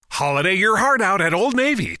Holiday your heart out at Old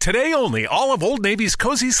Navy. Today only, all of Old Navy's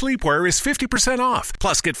cozy sleepwear is 50% off.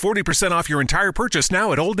 Plus, get 40% off your entire purchase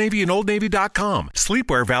now at Old Navy and OldNavy.com.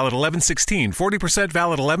 Sleepwear valid 11/16, 40%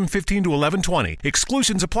 valid 11/15 to 11/20.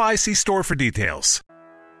 Exclusions apply. See store for details.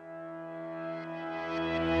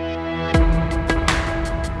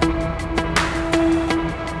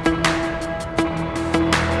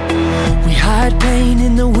 Hide pain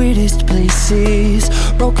in the weirdest places,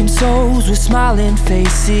 broken souls with smiling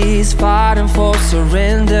faces, fighting for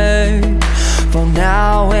surrender, for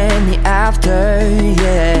now and the after,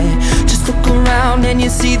 yeah. Just look around and you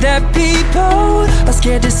see that people are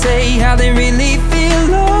scared to say how they really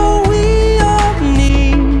feel. Oh, we all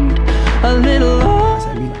need a little love.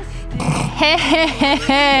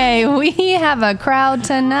 Hey, we have a crowd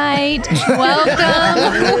tonight. Welcome.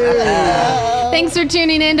 Thanks for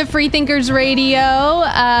tuning in to Free Thinkers Radio.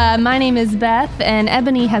 My name is Beth, and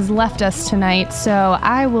Ebony has left us tonight, so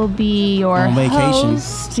I will be your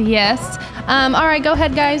host. Yes. All right, go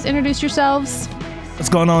ahead, guys. Introduce yourselves. What's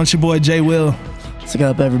going on? It's your boy, Jay Will. What's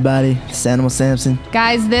up, everybody? It's Animal Samson.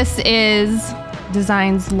 Guys, this is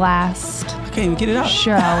Design's last I can't even get it out.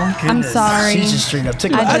 show. I'm sorry. She's just straight up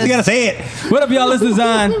took it. I just gotta say it. What up, y'all? It's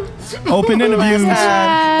Design. Open interviews.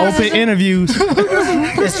 Open interviews.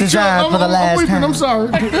 It's Design for the last time. I'm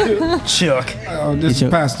sorry. Chuck. This is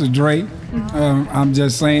Pastor Drake. I'm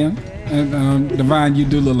just saying. And Divine, you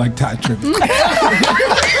do look like Ty Trippett.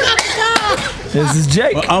 This is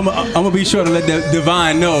Jake. Well, I'm gonna be sure to let the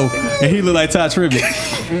Divine know, and he look like Ty Trippett.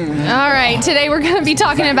 All right, today we're going to be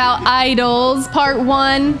talking about idols, part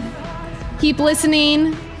 1. Keep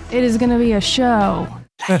listening. It is going to be a show.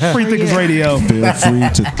 Free Thinkers Radio. Feel free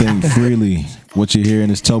to think freely. What you're hearing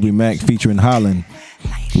is Toby Mac featuring Holland.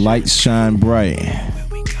 Lights shine bright.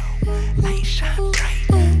 Lights shine bright.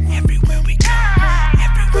 Everywhere we go.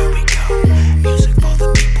 Everywhere we go. Music for the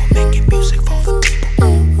people, making music for the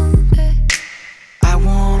people. I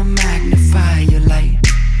wanna magnify your light.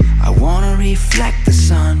 I wanna reflect the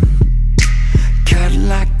sun. Cut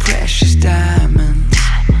like precious diamonds,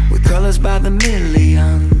 with colors by the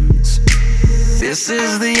millions. This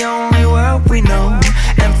is the only world we know,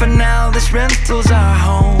 and for now this rental's our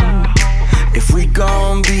home. If we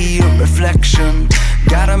gon' be a reflection,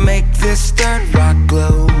 gotta make this third rock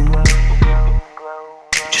glow.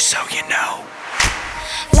 Just so you know.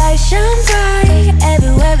 Light shine bright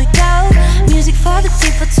everywhere we go. Music for the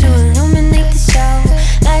people to illuminate the show.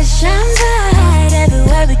 Light shine bright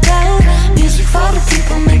everywhere we go. Music for the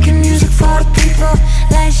people, making music for the people.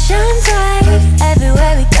 Light shine bright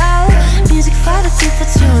everywhere we go. Music for the people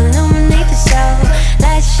to illuminate the show.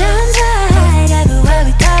 Light shine bright everywhere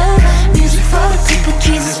we go. Music for the people,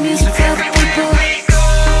 Jesus, music for the people.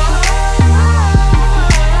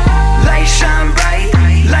 Light shine bright,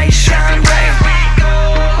 light shine bright.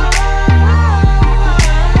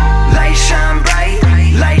 Light shine bright,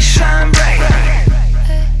 light shine bright.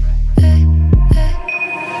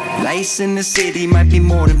 Lights in the city might be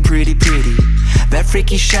more than pretty. That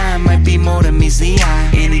freaky shine might be more than meets the eye.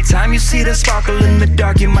 Anytime you see the sparkle in the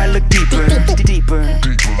dark, you might look deeper.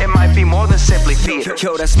 It might be more than simply theater.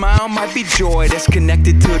 Yo, that smile might be joy that's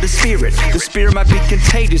connected to the spirit. The spirit might be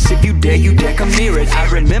contagious. If you dare come near it. I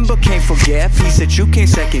remember, can't forget. Peace that you can't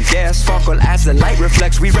second guess. Sparkle as the light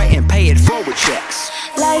reflects. We write and pay it forward checks.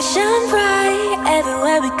 Light shine bright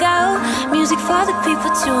everywhere we go. Music for the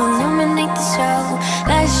people to illuminate the show.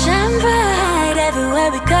 Light shine bright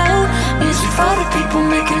everywhere we go. Music for the people,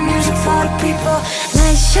 making music for the people.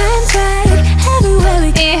 Light shine bright everywhere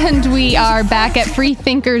we go. And we are back at Free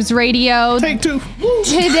Thinkers Radio. Take 2.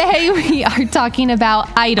 Today we are talking about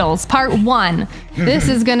idols, part 1. This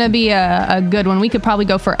is going to be a good one. We could probably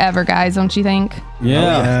go forever, guys, don't you think?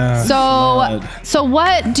 Yeah. So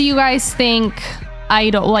what do you guys think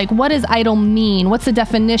idol, like what does idol mean? What's the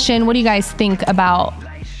definition? What do you guys think about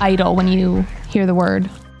idol when you hear the word?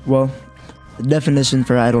 Well, the definition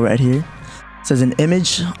for idol right here says an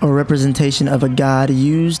image or representation of a god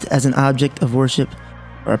used as an object of worship,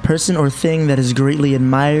 or a person or thing that is greatly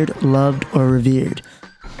admired, loved, or revered.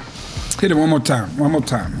 Hit it one more time.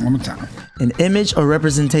 An image or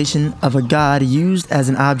representation of a god used as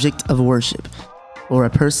an object of worship, or a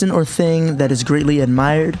person or thing that is greatly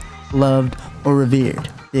admired, loved, or revered.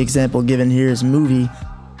 The example given here is movie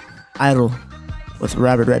Idol with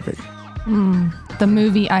Robert Redford. The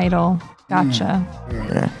movie Idol. Gotcha.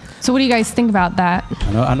 Yeah. So what do you guys think about that?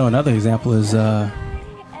 I know another example is a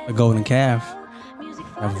golden calf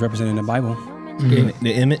that was represented in the Bible.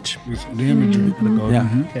 The image. The imagery.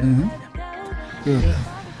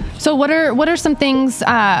 So what are some things,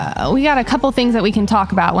 we got a couple things that we can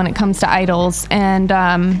talk about when it comes to idols, and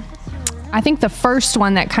I think the first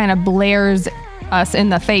one that kind of blares us in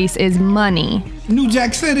the face is money. New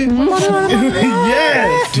Jack City.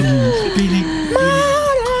 Yes.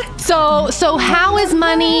 So how is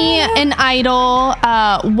money an idol?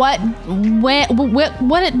 When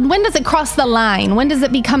does it cross the line? When does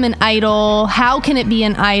it become an idol? How can it be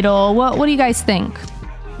an idol? What do you guys think?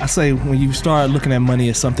 I say when you start looking at money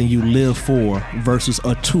as something you live for versus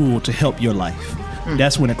a tool to help your life.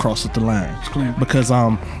 That's when it crosses the line. Because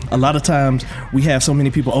a lot of times we have so many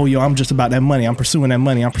people, I'm just about that money. I'm pursuing that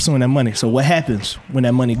money. So what happens when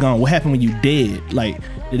that money gone? What happened when you dead? Like,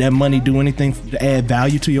 did that money do anything to add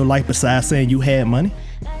value to your life besides saying you had money?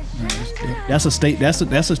 That's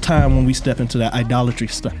a time when we step into that idolatry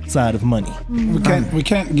side of money. We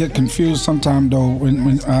can't get confused sometimes though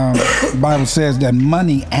when the Bible says that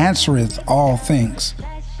money answereth all things.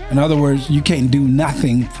 In other words, you can't do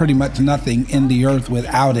nothing, pretty much nothing in the earth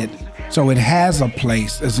without it. So it has a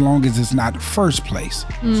place as long as it's not first place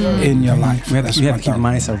in your life. You have to keep in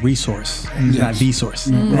mind it's a resource, not the source.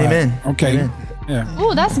 Amen. Okay. Amen. Yeah.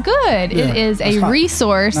 Oh, that's good. It is a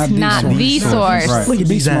resource, not the source. Right. Look at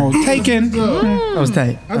Beast mode taken. That was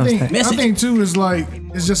tight. I think too is like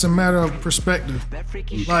it's just a matter of perspective.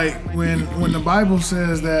 Like when the Bible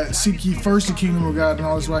says that seek ye first the kingdom of God and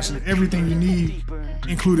all His righteousness, everything you need,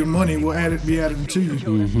 including money, will be added to you.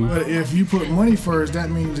 But if you put money first, that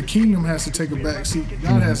means the kingdom has to take a back seat.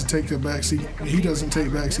 God has to take a back seat. And He doesn't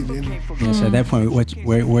take back seat to anything. Yeah, so at that point,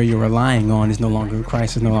 where you're relying on is no longer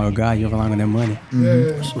Christ, is no longer God. You're relying on that money.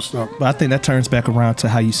 That's what's up. But I think that turns back around to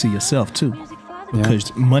how you see yourself too.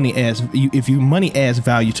 Because money if money adds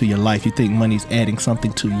value to your life, you think money's adding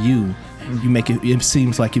something to you. You make it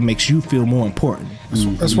seems like it makes you feel more important.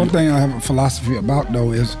 That's one thing I have a philosophy about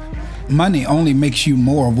though is money only makes you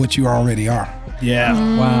more of what you already are. Yeah.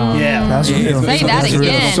 Wow. Yeah. That's real. Say that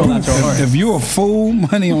again. So if you're a fool,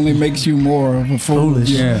 money only makes you more of a fool. Foolish.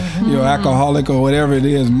 You're alcoholic or whatever it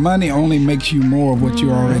is. Money only makes you more of what you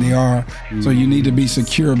already are. So you need to be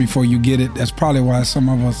secure before you get it. That's probably why some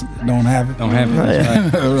of us don't have it.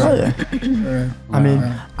 I mean,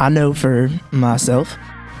 I know for myself,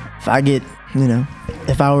 if I get,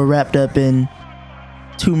 if I were wrapped up in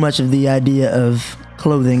too much of the idea of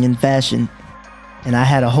clothing and fashion, and I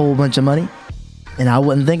had a whole bunch of money, and I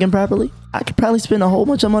wasn't thinking properly, I could probably spend a whole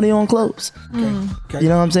bunch of money on clothes. You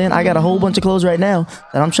know what I'm saying? I got a whole bunch of clothes right now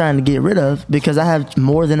that I'm trying to get rid of because I have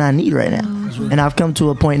more than I need right now. And I've come to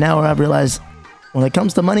a point now where I've realized when it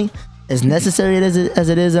comes to money, as necessary as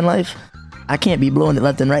it is in life, I can't be blowing it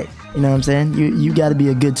left and right. You know what I'm saying? You got to be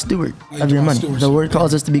a good steward of your money. The word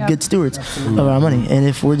calls us to be good stewards of our money. And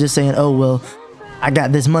if we're just saying, oh, well, I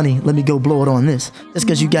got this money, let me go blow it on this. Just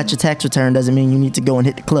because you got your tax return doesn't mean you need to go and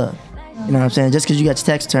hit the club. You know what I'm saying? Just because you got your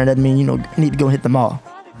tax return doesn't mean you need to go hit the mall.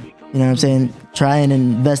 You know what I'm saying? Try and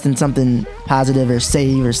invest in something positive or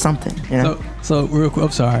save or something. So real quick,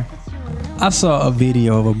 I'm sorry. I saw a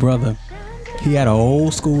video of a brother. He had an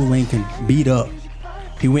old school Lincoln beat up.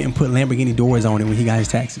 He went and put Lamborghini doors on it when he got his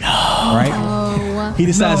taxes. Right? He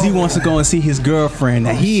decides he wants to go and see his girlfriend.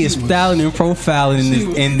 Now he is styling and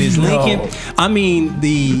profiling in this Lincoln. I mean,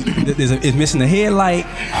 it's missing the headlight.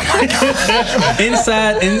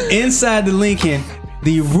 Inside the Lincoln,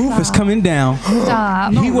 the roof is coming down.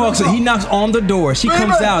 Stop. He walks. He knocks on the door. She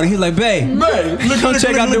comes out and he's like, "Babe, come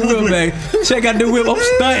check out the whip, babe. Check out the whip. I'm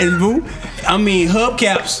stunting, boo. I mean,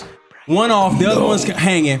 hubcaps." One off, the other one's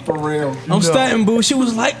hanging. For real. I'm stunting, boo. She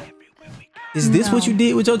was like, is this what you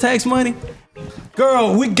did with your tax money?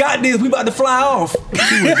 Girl, we got this. We about to fly off.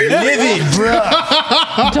 She was livid,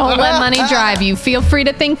 bruh. Don't let money drive you. Feel free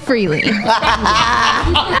to think freely.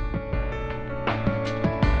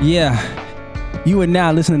 Yeah. You are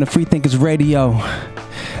now listening to Free Thinkers Radio.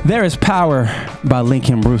 There is Power by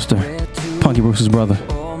Lincoln Brewster. Punky Brewster's brother.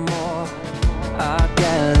 Are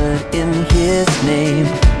gathered in His name.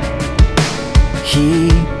 He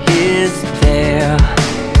is there,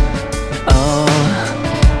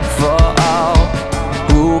 for all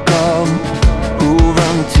who come, who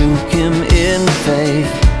run to Him in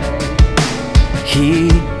faith. He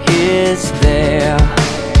is there.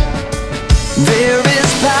 There is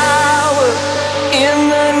power in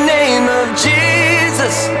the name of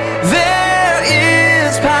Jesus. There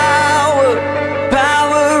is power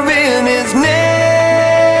in His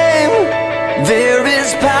name. There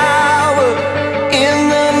is power in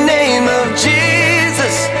the name of Jesus.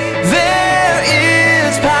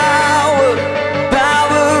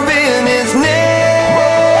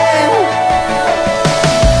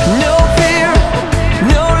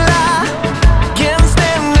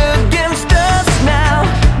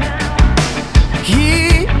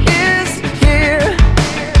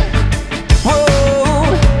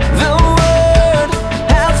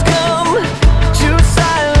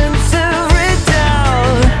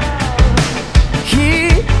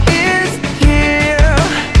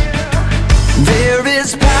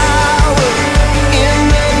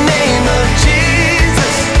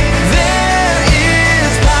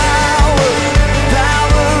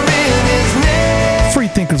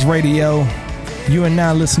 Thinkers Radio. You are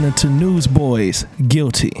now listening to Newsboys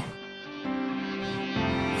Guilty.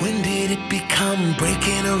 When did it become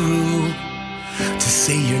breaking a rule to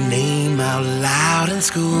say your name out loud in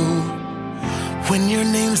school? When your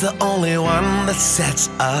name's the only one that sets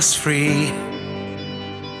us free?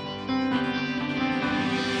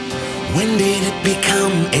 When did it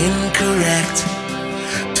become incorrect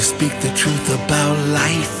to speak the truth about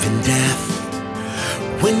life and death?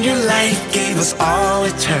 When your life gave us all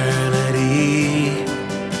eternity.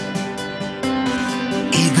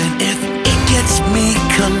 Even if it gets me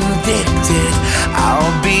convicted,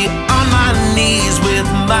 I'll be on my knees with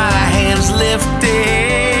my hands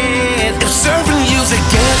lifted. If serving you's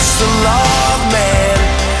against the law, man,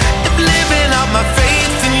 if living out my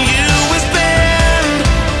faith in you is banned,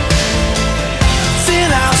 then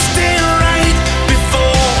I'll stand right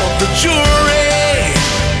before the jury.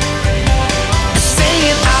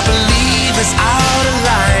 Is out of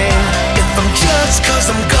line if I'm judged, 'cause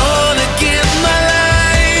I'm gonna give my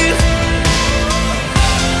life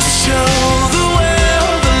to show the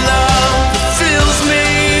world the love that fills me.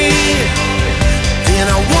 Then I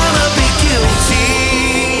wanna be guilty.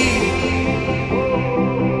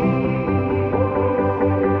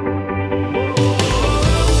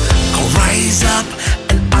 I'll rise up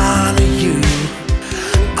and honor you.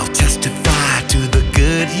 I'll testify to the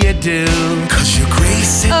good you do. 'Cause your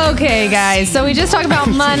grace is Okay, guys. So we just talked about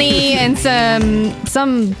money and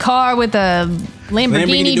some car with a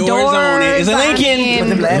Lamborghini doors on it. It's a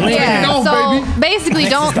Lincoln. Yeah. No, So baby. basically,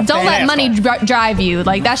 don't let money drive you.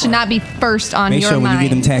 Like that should not be first on Make your sure when mind. you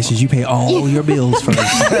get them taxes, you pay all your bills first.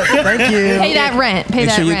 Thank you. Pay that rent. Pay Make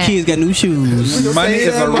that sure your rent. kids got new shoes. Money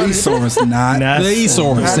is a resource, not The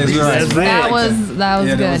resource. That's right. That was Yeah,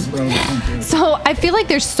 good. that was So I feel like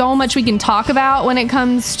there's so much we can talk about when it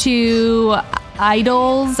comes to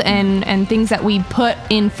idols and things that we put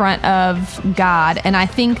in front of God. And I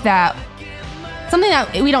think that something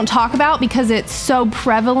that we don't talk about because it's so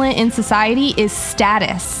prevalent in society is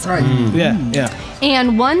status. Right. Yeah.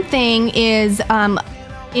 And one thing is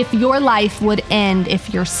if your life would end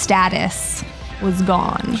if your status was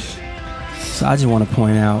gone. So I just want to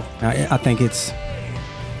point out, I think it's,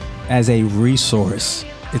 as a resource,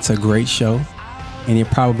 it's a great show, and it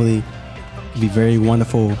probably be very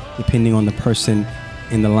wonderful depending on the person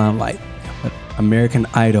in the limelight. But American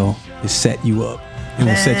Idol will set you up. It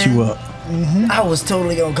will set you up. I was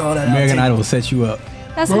totally gonna call that American out. Idol will set you up.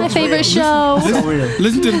 That's my favorite show.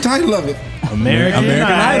 Listen to the title of it. American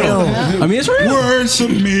Idol. I mean, it's real. Worship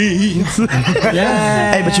me.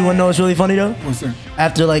 Yeah. Hey, but you wanna know what's really funny though? What's that?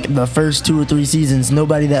 After like the first 2 or 3 seasons,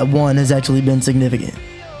 nobody that won has actually been significant.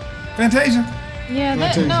 Fantasia. Yeah,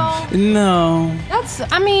 No. that's,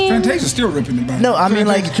 I mean. Fantasia's still ripping the band. No, I mean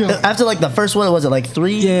like Fantasia killed. after like the first one, was it like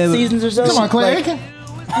 3 seasons or so? Come on, Clay Like, Aiken.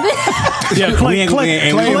 Yeah, Clay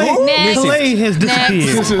has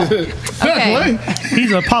disappeared. Okay.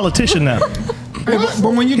 He's a politician now.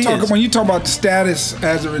 But when you talk about status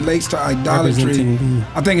as it relates to idolatry,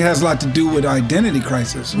 I think it has a lot to do with identity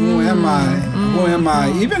crisis. Who am I? Who am I?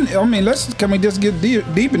 Even can we just get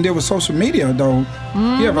deep and deal with social media though?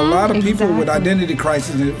 You have a lot of people with identity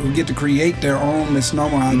crisis who get to create their own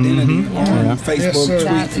misnomer identity on Facebook, Yes,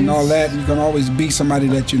 tweets, and all that. You can always be somebody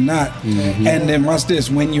that you're not. And then what's this?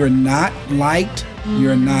 When you're not liked,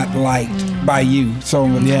 you're not liked by you. So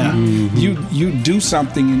you do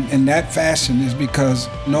something in that fashion is because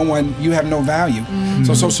you have no value.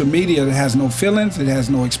 So social media has no feelings, it has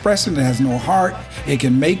no expression, it has no heart. It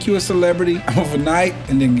can make you a celebrity overnight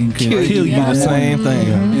and then can kill you. The same thing.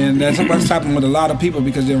 And that's what's happened with a lot of people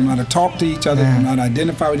because they don't know how to talk to each other, they don't know how to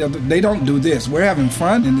identify with each other. They don't do this. We're having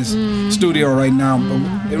fun in this studio right now,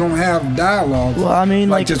 but they don't have dialogue. Well, I mean,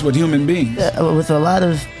 like just with human beings. with a lot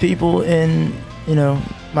of people in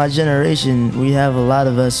my generation, we have a lot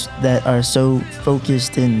of us that are so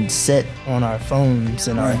focused and set on our phones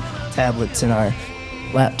and our tablets and our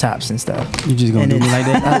laptops and stuff. You just gonna do me like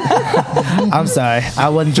that? I'm sorry, I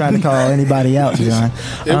wasn't trying to call anybody out, John.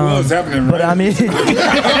 It was happening, right? But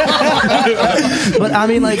I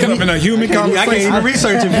mean, like, having a human conversation. I can't even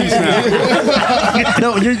research in peace now.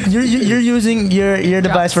 no, you're using your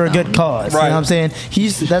device for a good cause. Right. You know what I'm saying?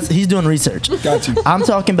 He's doing research. Got you. I'm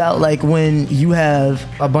talking about like when you have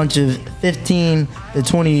a bunch of 15 to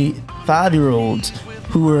 25-year-olds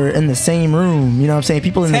who are in the same room, you know what I'm saying?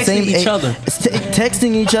 People in the same each other.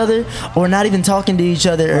 Texting each other or not even talking to each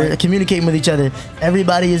other or communicating with each other.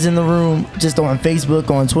 Everybody is in the room just on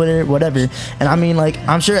Facebook, on Twitter, whatever. And I mean, like,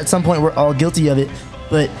 I'm sure at some point we're all guilty of it,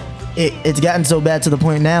 but it's gotten so bad to the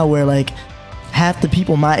point now where like half the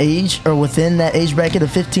people my age or within that age bracket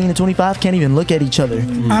of 15 to 25 can't even look at each other.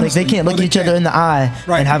 Like they can't look at each other in the eye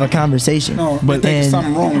and have a conversation. No, but there's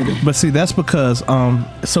something wrong with it. But see, that's because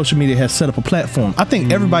social media has set up a platform. I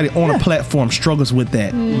think everybody on a platform struggles with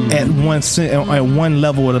that at one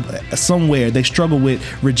level or somewhere. They struggle with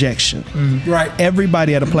rejection. Right.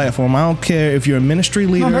 Everybody at a platform. I don't care if you're a ministry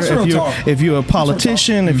leader, if you're a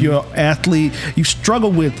politician, if you're an athlete. You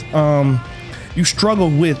struggle with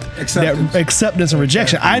that acceptance and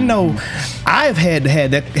rejection. I know I've had to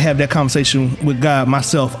have that conversation with God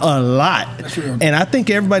myself a lot. And I think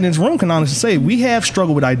everybody in this room can honestly say we have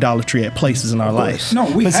struggled with idolatry at places in our life. No,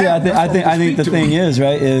 we but see, I think the thing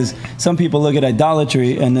is some people look at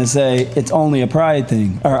idolatry and they say it's only a pride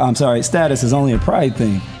thing, or I'm sorry, status is only a pride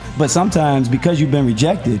thing. But sometimes because you've been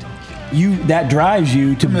rejected, that drives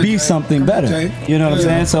you to be something better. You know what I'm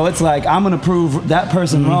saying? So it's like, I'm going to prove that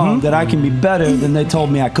person wrong, that I can be better than they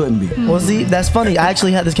told me I couldn't be. Well, see, that's funny. I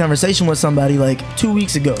actually had this conversation with somebody like 2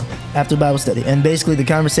 weeks ago after Bible study. And basically the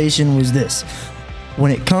conversation was this.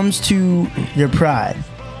 When it comes to your pride,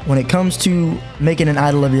 when it comes to making an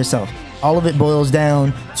idol of yourself, all of it boils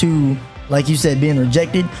down to, like you said, being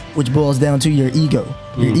rejected, which boils down to your ego.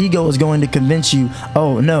 Your ego is going to convince you,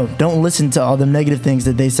 oh no, don't listen to all the negative things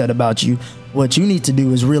that they said about you. What you need to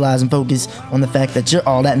do is realize and focus on the fact that you're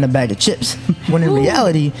all that in a bag of chips. When in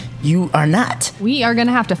reality, you are not. We are going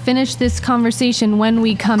to have to finish this conversation when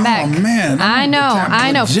we come back. Oh man. I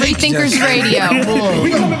know. Free Thinkers Radio.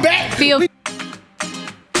 We coming back.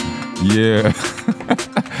 Yeah.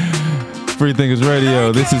 Free Thinkers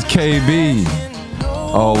Radio. This is KB.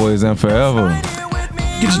 Always and forever.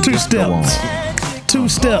 Get your 2 steps. 2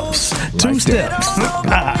 steps. 2 steps.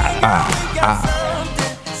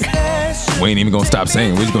 We ain't even gonna stop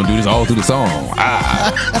saying. We're just gonna do this all through the song.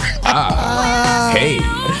 Hey.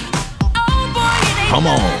 Come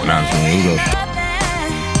on. Now, here we go.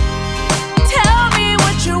 Tell me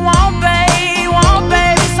what you want, babe.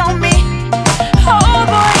 It's on me. Oh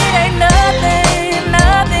boy, it ain't nothing,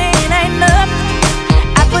 it ain't nothing.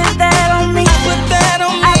 I put that on me.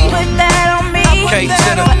 Okay,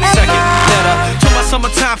 set up, second letter to my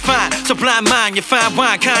summertime fine. Sublime mind, you fine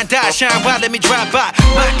wine, kind die, shine wide, let me drive by.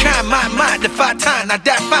 My kind, my mind, defy time, not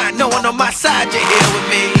that fine. No one on my side, you're here with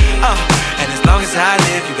me. And as long as I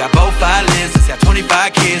live, you got both eyelids. Let's have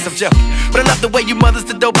 25 kids, I'm joking. But I love the way you mothers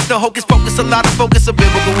the dopest, the hocus pocus, a lot of focus, a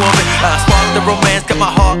biblical woman. Spark the romance, got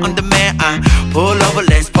my heart on demand. Pull over,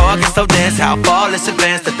 let's park and slow dance. How far, let's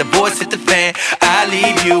advance, let the voice hit the fan. I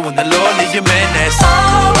leave you when the Lord leaves you, man. That's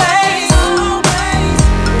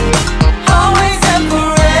Always and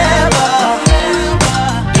forever.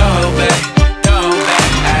 go back,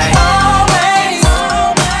 ay.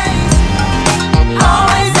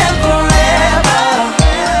 Always and forever.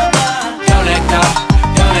 Don't let go,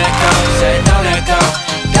 say don't let go.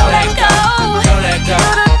 Don't let go. Don't let go,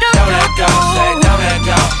 say don't let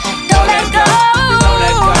go. Don't let go.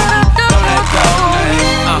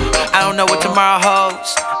 I don't know what tomorrow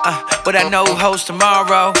holds, but I know who holds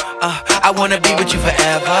tomorrow. I wanna be with you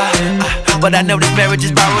forever, but I know this marriage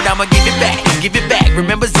is borrowed. I'ma give it back.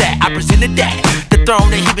 Remember Zach, I presented that. The throne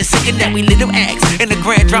that he been sitting at, we little acts. In the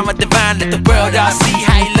grand drama divine, let the world all see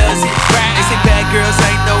how he loves it. They say bad girls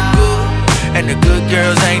ain't no good, and the good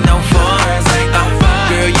girls ain't no fun.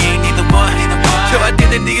 Girl, you ain't neither one. Your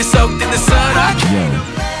identity is soaked in the sun.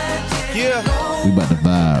 Yeah. We about to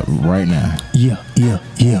vibe right now. Yeah.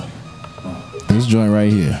 This joint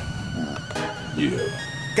right here.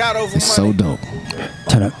 It's so dope.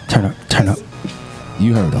 Turn up.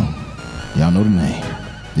 You heard him. Y'all know the name.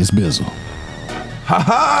 It's Bizzle. Ha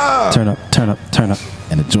ha! Turn up.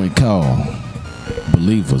 And the joint called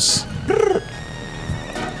Believers.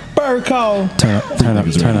 Bird call. Turn up.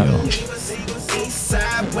 East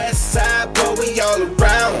side, west side, boy, we all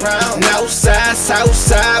around. North side, south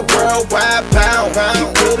side, worldwide bound. You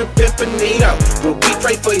could've been Benito, but we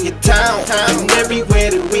pray for your town. And everywhere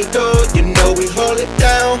that we go, you know we hold it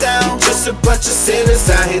down. Just a bunch of sinners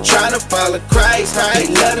out here trying to follow Christ. They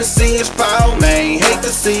love to see us fall, man, hate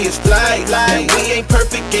to see us fly. And we ain't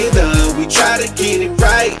perfect either, we try to get it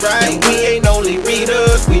right. And we ain't only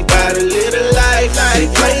readers, we bout a little life. They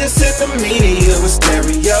play us in the media with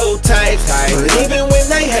stereotypes, but even when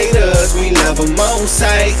they hate us, we love them on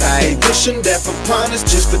sight. They wishing death upon us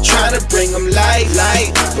just for trying to bring them light.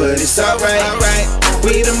 But it's alright,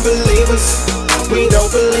 we them believers. We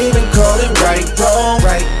don't believe in calling right, wrong,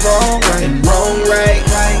 and wrong, right.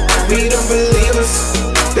 We them believers.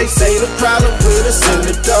 They say the problem with us in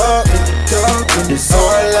the dark, it's all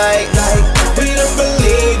light. We them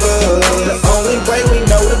believers. The only way we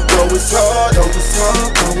know to grow is hard,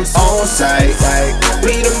 on sight.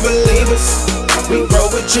 We them believers. We grow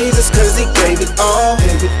with Jesus cause he gave it all.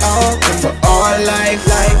 And for our life,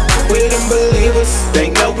 we them believers. They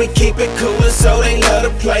know we keep it cool and so they love to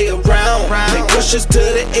play around. They push us to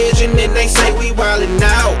the edge and then they say we wildin'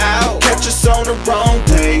 out. Catch us on the wrong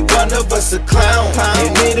day, one of us a clown.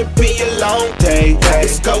 And it'll be a long day,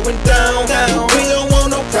 it's going down. We don't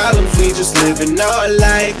want no problems, we just living our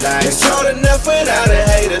life. It's hard enough without a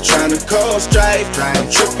hater trying to cause strife. I'm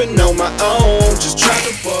tripping on my own, just trying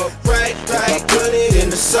to walk right. If I put it in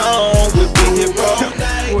the song, we'll be here all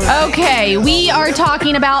night. Okay, we are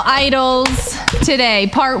talking about idols today,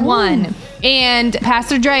 part 1. And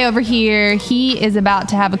Pastor Dre over here, he is about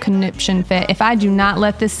to have a conniption fit if I do not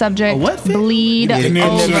let this subject bleed over.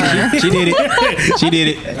 She did it. She did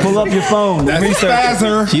it. Pull up your phone.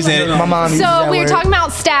 She said it. My mom So we were talking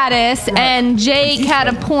about status, and Jake had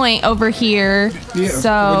a point over here. Yeah. So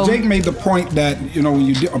Well, Jake made the point that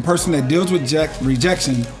when a person that deals with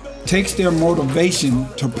rejection takes their motivation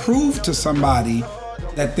to prove to somebody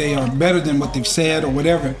that they are better than what they've said or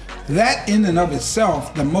whatever. That in and of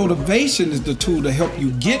itself, the motivation is the tool to help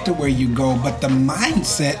you get to where you go, but the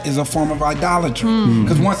mindset is a form of idolatry.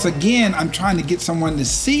 Because once again, I'm trying to get someone to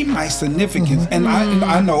see my significance, and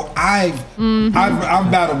I know I've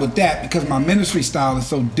battled with that because my ministry style is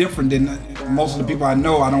so different than most of the people I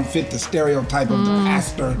know. I don't fit the stereotype of the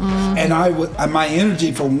pastor, and my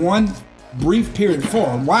energy for one brief period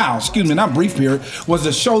not brief period, was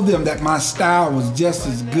to show them that my style was just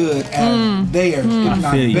as good as theirs, if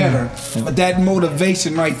not better. But that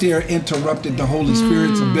motivation right there interrupted the Holy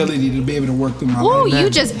Spirit's ability to be able to work through my life. ooh, you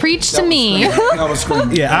just preached to me. That was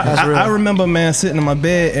screaming. Yeah, I remember, man, sitting in my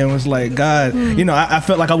bed and was like, God, I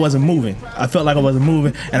felt like I wasn't moving.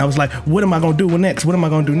 And I was like, what am I going to do next? What am I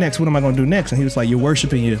going to do next? What am I going to do next? And he was like, you're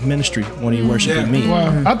worshiping your ministry when you're worshiping me.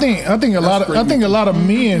 Well, I think a lot of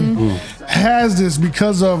men has this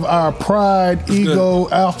because of our pride, ego,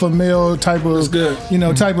 alpha male type of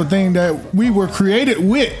type of thing that we were created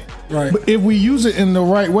with. Right. But if we use it in the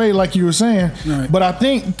right way, like you were saying, but I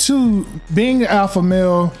think too, being an alpha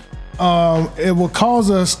male, it will cause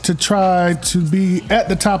us to try to be at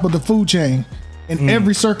the top of the food chain in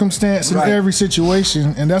every circumstance, in every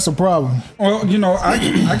situation, and that's a problem. Well,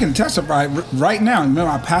 I can testify right now.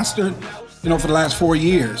 Remember, I pastored, for the last 4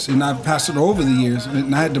 years, and I've pastored over the years,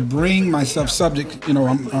 and I had to bring myself subject.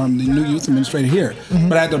 I'm the new youth administrator here,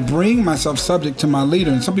 but I had to bring myself subject to my leader.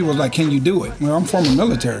 And some people was like, "Can you do it?" Well, I'm former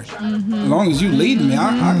military. As long as you lead me,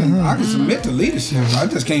 I can submit to leadership. I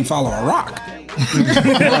just can't follow a rock.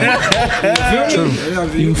 True.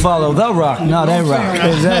 You follow the rock, not a rock.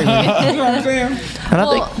 Exactly. You know what I'm saying? And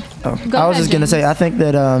I was just gonna say, I think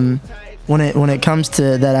that when it comes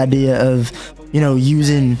to that idea of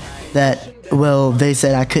using that, well, they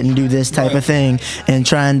said I couldn't do this type of thing, and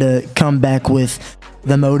trying to come back with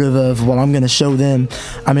the motive of, well, I'm gonna show them.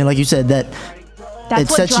 I mean, like you said,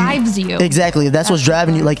 that's what drives you. Exactly. That's what's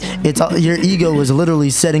driving you. Like, your ego is literally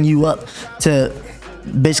setting you up to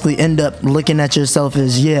basically end up looking at yourself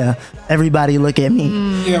as, everybody look at me.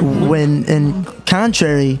 When in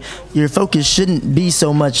contrary, your focus shouldn't be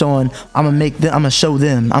so much on I'm gonna show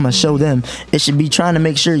them. It should be trying to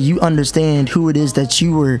make sure you understand who it is that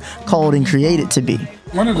you were called and created to be.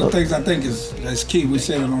 One of the things I think is key, we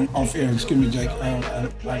said it off air, excuse me, Jake, I'll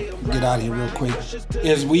get out of here real quick,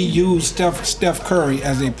 is we use Steph Curry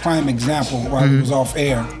as a prime example while he was off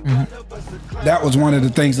air. That was one of the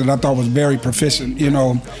things that I thought was very proficient.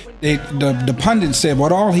 The pundits said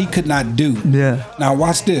what all he could not do. Yeah. Now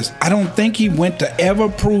watch this. I don't think he went to ever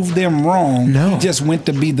prove them wrong. No. He just went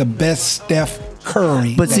to be the best Steph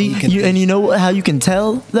Curry. But see, you know how you can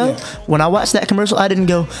tell though? Yeah. When I watched that commercial, I didn't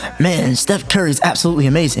go, man, Steph Curry's absolutely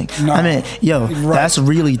amazing. No. I mean, that's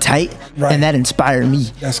really tight, and that inspired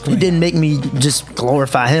me. That's clean. It didn't make me just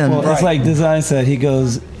glorify him. Well, it's like Design said, he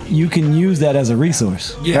goes, you can use that as a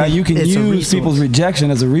resource. Yeah. Right? You can use people's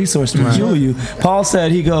rejection as a resource to fuel you. Paul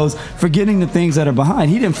said, he goes, forgetting the things that are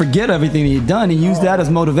behind. He didn't forget everything he'd done. He used that as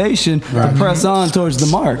motivation to press on towards the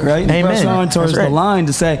mark, right? And press on towards the line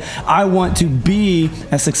to say, I want to be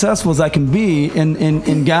as successful as I can be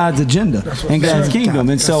in God's agenda, in God's kingdom.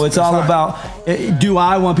 And so it's all about, do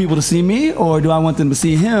I want people to see me, or do I want them to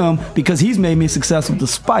see him because he's made me successful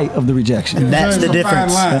despite of the rejection? And that's the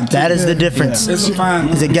difference. That is the difference. It's a fine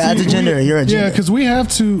line. Is it God's agenda or your agenda? Yeah, because we have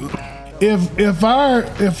to. If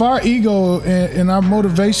our ego and our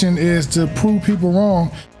motivation is to prove people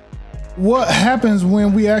wrong, what happens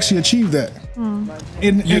when we actually achieve that?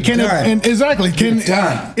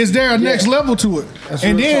 Is there a next level to it?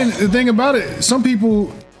 And then the thing about it, some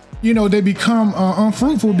people, they become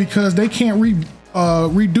unfruitful because they can't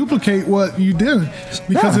reduplicate what you did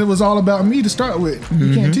because it was all about me to start with.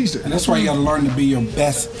 You can't teach it. And that's why you got to learn to be your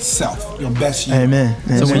best self, your best you. Amen.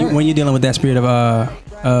 So when you're dealing with that spirit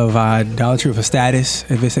of idolatry, of a status,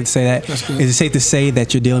 if it's safe to say that, is it safe to say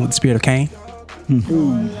that you're dealing with the spirit of Cain?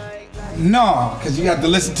 No, because you got to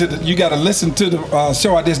listen to the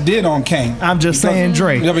show I just did on Cain. I'm just saying,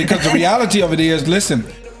 Dre. Yeah, because the reality of it is, listen,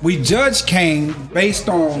 we judge Cain based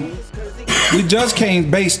on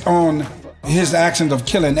his actions of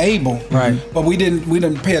killing Abel. Right. But we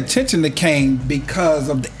didn't pay attention to Cain because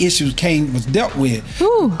of the issues Cain was dealt with.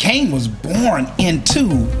 Ooh. Cain was born into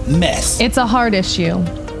mess. It's a hard issue.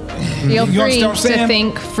 Feel You free understand what I'm to saying?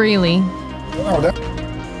 think freely.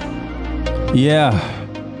 Yeah.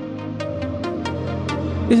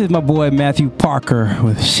 This is my boy Matthew Parker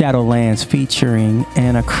with Shadowlands featuring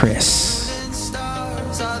Anna Chris.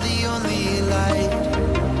 Stars are the only light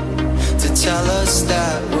to tell us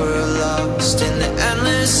that we're lost in the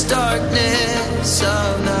endless darkness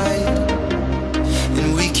of night,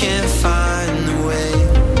 and we can't find the way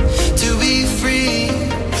to be free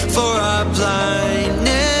for our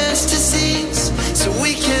blindness to cease, so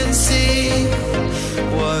we can see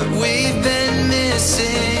what we've been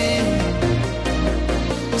missing.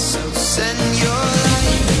 So send your light.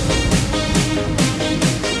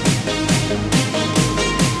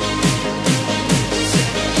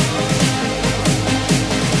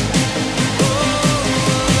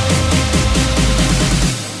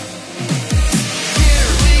 Here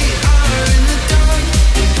we are in the dark,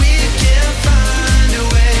 and we can't find a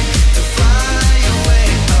way to fly away.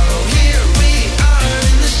 Oh, here we are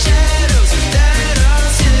in the shadows that our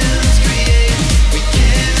sins create. We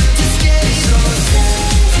can't escape. So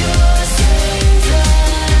save us,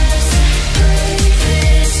 break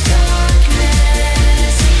this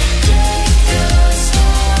darkness, take the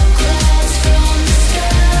storm clouds from the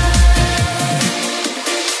sky.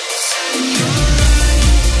 Send your light.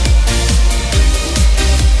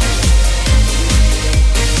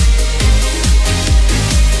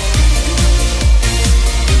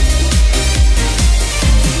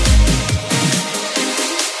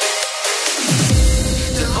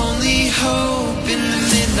 The only hope in the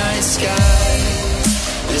midnight sky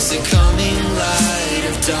is the coming light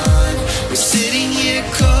of dawn. We're sitting here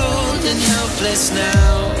cold and helpless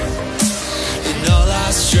now, and all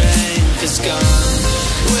our strength is gone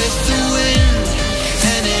with the wind,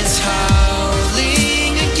 and it's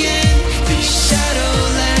howling again. These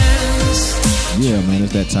shadowlands. Yeah, man,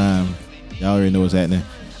 it's that time. Y'all already know what's happening.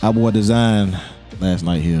 Our boy Design last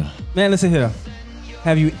night here. Man, listen here.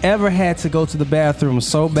 Have you ever had to go to the bathroom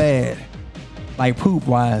so bad, like poop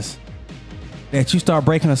wise, that you start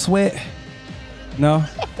breaking a sweat? No?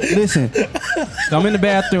 Listen. So I'm in the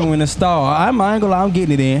bathroom in the stall. I ain't gonna lie, I'm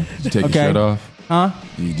getting it in. Did you take your shirt off? Huh?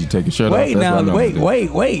 Did you take your shirt Wait off? now,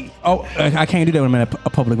 wait. Oh, I can't do that when I'm at a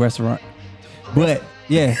public restaurant. But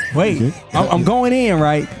yeah, wait. I'm going in,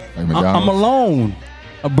 right? Like McDonald's? I'm alone.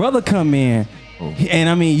 A brother come in, and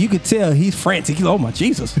I mean, you could tell he's frantic. He's, oh my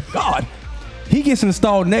Jesus, God. He gets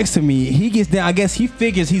installed next to me. He gets down. I guess he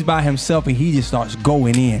figures he's by himself, and he just starts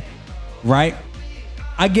going in, right?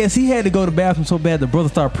 I guess he had to go to the bathroom so bad the brother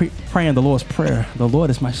started praying the Lord's Prayer. The Lord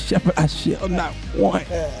is my shepherd, I shall not want.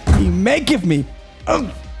 He maketh me,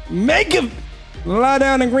 lie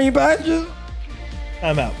down in green pastures.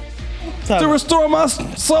 Time out. To restore my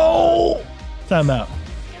soul. Time out.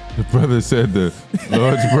 The brother said the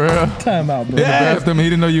Lord's Prayer. Time out, bro. In the bathroom, he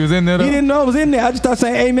didn't know you was in there though? He didn't know I was in there. I just started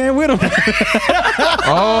saying amen with him.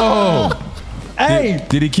 Oh. Hey.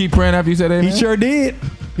 Did he keep praying after you said amen? He sure did.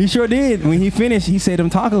 He sure did. When he finished, he said them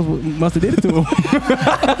tacos must have did it to him.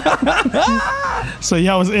 So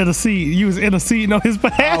y'all was interceding. You was interceding on his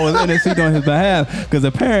behalf. I was interceding on his behalf because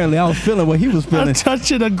apparently I was feeling what he was feeling. I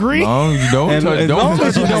touch and agree. Don't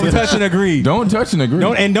touch and agree. Don't touch and agree.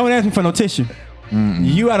 Don't ask me for no tissue.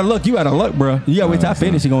 You out of luck, bro. You gotta wait till I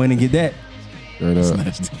finish. You go in and get that. Straight up.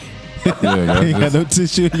 Yeah, you got no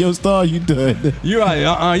tissue in your star, you done. You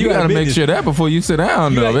right. You gotta make sure that before you sit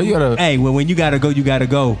down, though. You gotta. Hey, well, when you gotta go, you gotta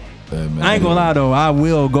go. I ain't gonna lie though, I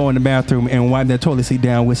will go in the bathroom and wipe that toilet seat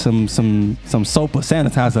down with some soap or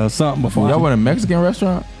sanitizer or something before. Y'all went to a Mexican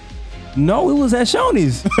restaurant? No, it was at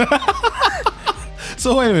Shoney's.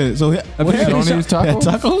 So wait a minute. So Shoney's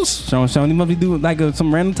tacos? Shoney must be doing like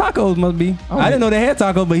some random tacos. Must be. I didn't know they had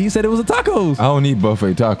tacos, but he said it was a tacos. I don't eat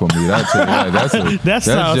buffet taco meat. That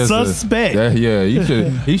sounds suspect.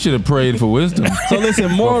 He should have prayed for wisdom. So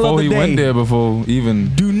listen, moral of the day. Before he went there, before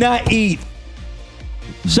even. Do not eat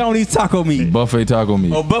Shoney's taco meat. Buffet taco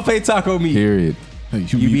meat. Or buffet taco meat. Period.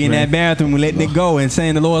 You be in that bathroom and letting it go and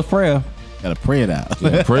saying the Lord's Prayer. Gotta pray it out.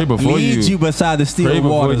 Yeah, pray before Lead you beside the still pray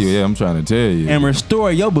before waters. you. Yeah, I'm trying to tell you. And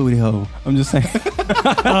restore your booty hole. I'm just saying.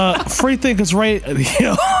 Free thinkers, right?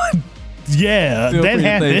 Yeah, Feel that free to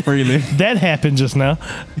happened. think freely. That happened just now.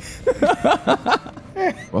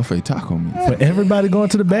 Buffet taco meat. For everybody going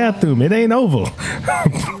to the bathroom, it ain't over.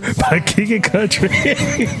 By King and Country.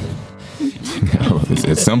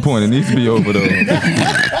 At some point, it needs to be over, though. What in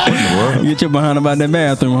the world? Get your behind about that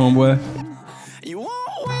bathroom, homeboy. You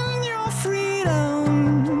won't win your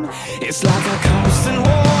freedom. It's like a constant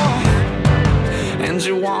war, and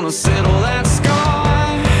you wanna settle that score.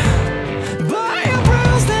 But you're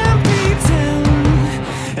bruised and beaten,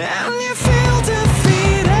 and you feel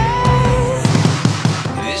defeated.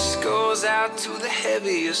 This goes out to the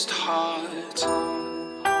heaviest heart.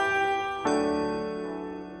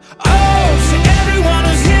 Oh, to everyone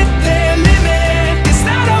who's hit their limit, it's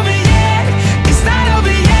not over yet. It's not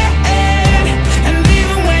over yet. And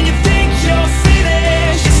even when you think you're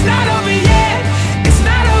finished, it's not over yet. It's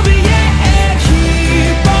not over yet.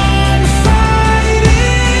 Keep on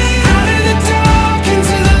fighting out in the dark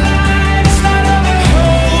into the light. It's not over.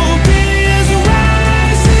 Hope is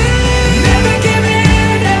rising. Never give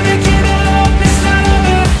in, never give up. It's not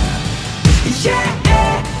over. Yeah,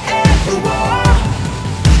 whoa.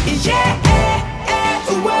 Yeah,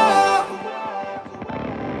 whoa.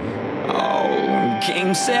 Oh,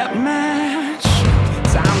 game, set, match.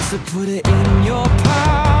 Time to put it in your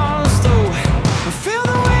past. Oh, feel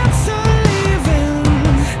the winter leaving.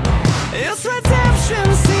 It's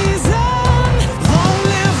redemption season. Long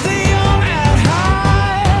live the young at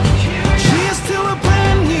heart. Cheers to a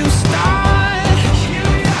brand new start.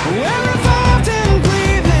 We're revived and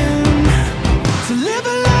breathing to live a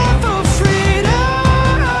life of freedom.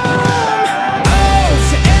 Oh,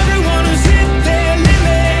 to everyone who's hit their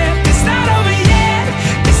limit, it's not over yet.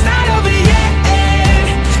 It's not over yet.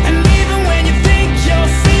 And even when you think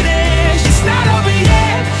you're finished, it's not over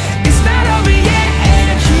yet. It's not over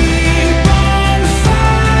yet. Keep on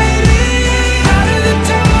fighting out of the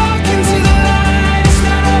dark into the light. It's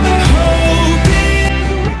not over.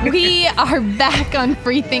 Hope. We are back on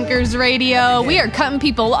Free Thinkers Radio. We are cutting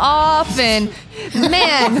people off, and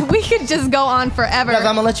man, we could just go on forever. Guys,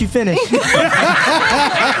 I'm gonna let you finish.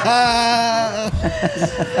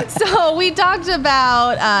 So we talked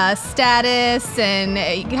about status, and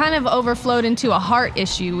it kind of overflowed into a heart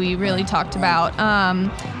issue we really talked about.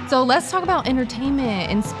 So let's talk about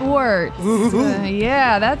entertainment and sports.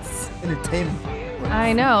 Yeah, that's Entertainment.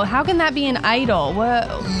 I know. How can that be an idol? What?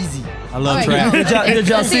 Easy. I love All trap. right. Did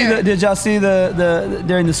y'all see the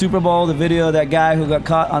during the Super Bowl the video of that guy who got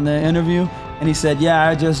caught on the interview, and he said, "Yeah,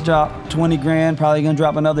 I just dropped 20 grand, probably gonna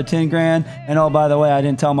drop another 10 grand, and oh, by the way, I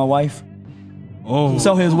didn't tell my wife." Oh.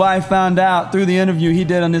 So his wife found out through the interview he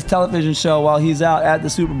did on this television show while he's out at the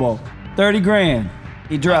Super Bowl. 30 grand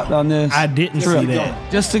he dropped on this. I didn't trip see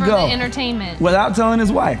that. just to For go the entertainment. without telling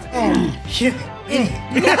his wife.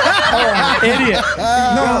 Idiot.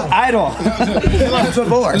 No. Idol.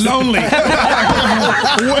 Divorce. Lonely.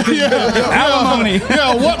 Alimony.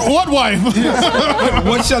 Yeah, what wife?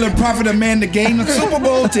 What shall it profit a man to gain a Super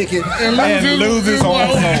Bowl ticket and lose his whole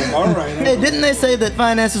home? All right. Hey, didn't they say that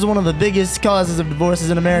finance is one of the biggest causes of divorces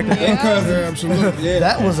in America? Yeah, absolutely.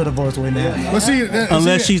 That was a divorce we now. But see,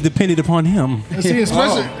 Unless she's dependent upon him. see,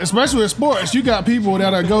 especially with sports, you got people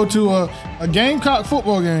that go to a Gamecock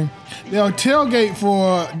football game. They'll tailgate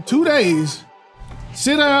for 2 days,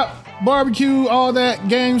 sit out, barbecue, all that.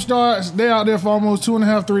 Game starts. They're out there for almost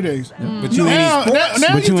 2.5, 3 days. But you ain't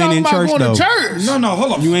Now you ain't in church going though. to church. No,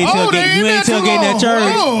 hold on. You ain't tailgating that church.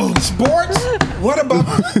 Oh, Sports? What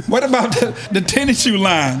about the tennis shoe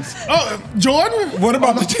lines? Jordan? What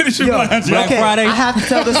about the tennis shoe lines? Black Friday. I have to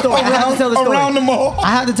tell the story. Around the mall. I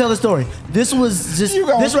have to tell the story. This was just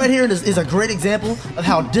this right here is a great example of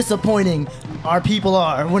how disappointing our people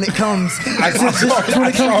are when it comes to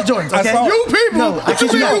Jordans. Okay, You people. No, I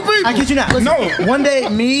kid you not. You people. I kid you not. Listen, one day,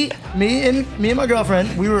 me and my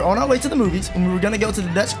girlfriend, we were on our way to the movies, and we were gonna go to the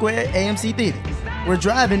Dutch Square AMC Theater. We're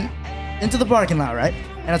driving into the parking lot, right?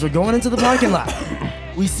 And as we're going into the parking lot,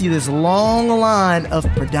 we see this long line of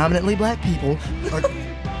predominantly black people are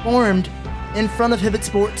formed in front of Hibbett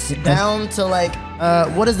Sports down to like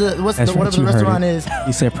whatever the restaurant is.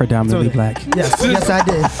 He said predominantly black. Yes, I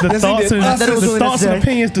did. The thoughts and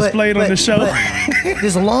opinions displayed on the show. But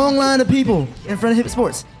there's a long line of people in front of Hibbett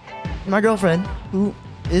Sports. My girlfriend, who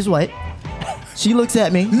is white, she looks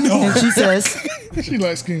at me and she says, She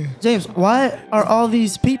light skin. "James, why are all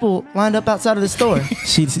these people lined up outside of the store?"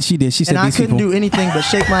 She did. She said And I these couldn't people. do anything but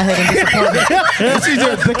shake my head in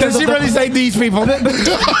disappointment. Because she really say these people.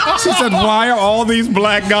 She said, "Why are all these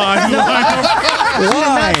black guys?"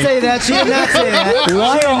 not say that. She did not say that.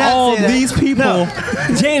 Why are all these people?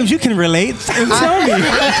 James, you can relate. Tell me.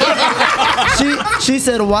 She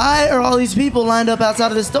said, "Why are all these people lined up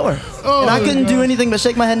outside of the store?" And I couldn't do anything but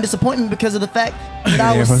shake my head in disappointment because of the fact that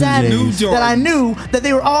I was saddened that I knew that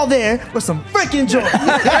they were all there with some freaking joy.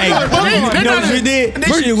 Hey, you know what you did?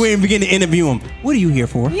 First, you went and began to interview him. What are you here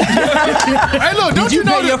for? Hey, look, don't Did you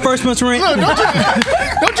know pay your first month's rent? Look,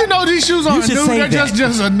 don't you know these shoes aren't new? They're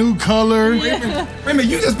just a new color. Wait a minute,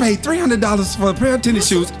 you just paid $300 for a pair of tennis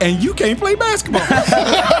shoes and you can't play basketball.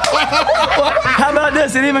 How about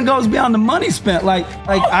this? It even goes beyond the money spent. Like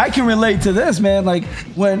I can relate to this, man. Like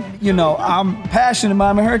when, I'm passionate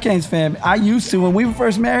about, I'm a Hurricanes fan. I used to, when we were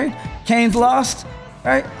first married, Canes lost,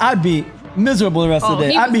 right? I'd be miserable the rest of the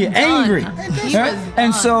day. I'd be angry, right?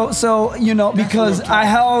 And so because I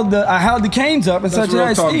held the Canes up in such a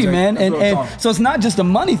high esteem, man. And so it's not just a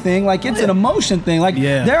money thing, like it's an emotion thing. Like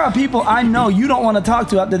there are people I know you don't want to talk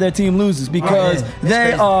to after their team loses because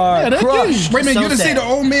they are crushed. Wait a minute, you didn't see the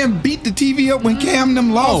old man beat the TV up when Cam and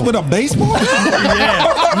them lost with a baseball?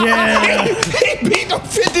 Yeah. He beat them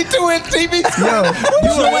 52-inch TV.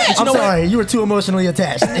 I'm sorry, you were too emotionally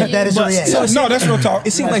attached. If that is your reaction. No, that's real talk.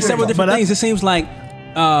 It seems like several different things. It seems like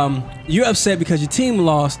you're upset because your team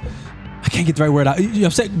lost. I can't get the right word out. You're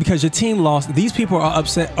upset because your team lost. These people are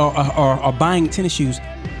upset or are buying tennis shoes.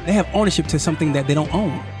 They have ownership to something that they don't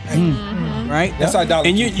own. Right? That's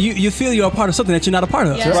idolatry. And you feel you're a part of something that you're not a part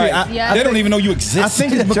of. Yes. Right. They don't even know you exist. I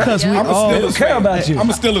think it's because we all care about you. I'm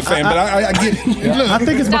a Steelers fan, but I get it. Look, I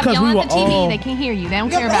think it's because we were on the TV, all. they can't hear you. They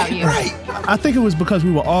don't care about you. Right. I think it was because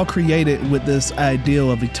we were all created with this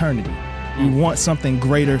ideal of eternity. We want something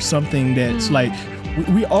greater, something that's like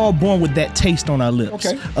we all born with that taste on our lips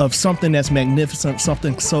of something that's magnificent,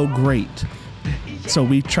 something so great. So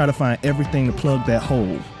we try to find everything to plug that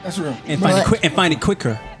hole. That's real. And find it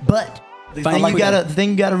quicker. But the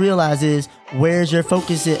thing you gotta realize is where's your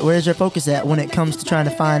focus at when it comes to trying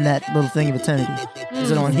to find that little thing of eternity? Is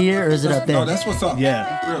it on here or is it up there? No, that's what's up.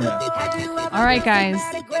 Yeah. All right, guys.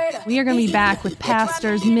 We are going to be back with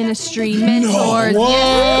pastors, ministry, mentors.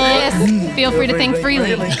 Yes. Feel free to think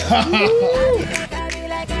freely.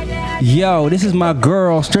 Yo, this is my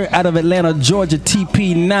girl straight out of Atlanta, Georgia,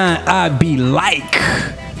 TP9. I be like.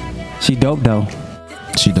 She dope though.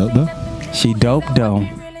 She dope though? She dope though.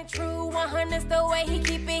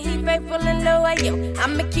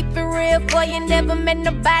 I'ma keep it real for you, never met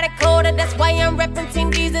nobody colder. That's why I'm reppin'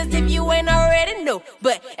 Team Jesus if you ain't already know.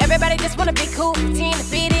 But everybody just wanna be cool, team to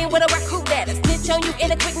fit in with a recruit that'll snitch on you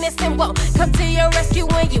in a quickness and won't come to your rescue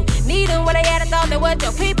when you need him. When I had, I thought they were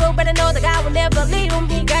your people, but I know the God will never leave him.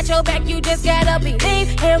 He got your back, you just gotta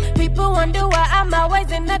believe him. People wonder why I'm always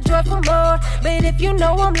in a joyful mode, but if you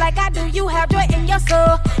know him like I do, you have joy in your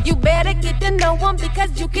soul. You better get to know him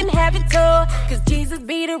because you can have it too. Cause Jesus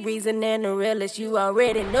be the reason and the realest you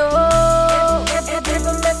already know. If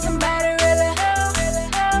ever met somebody really,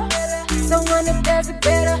 someone that does it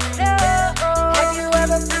better. Have you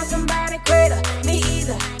ever found somebody greater? Me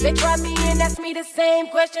either. They try me and ask me the same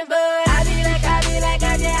question, but I be like, I be like,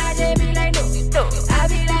 I just be like, no. I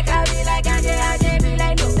be like, I just be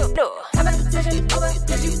like, no. I'm a decision over,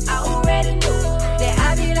 cause you already know. That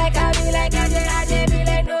I be like, I just be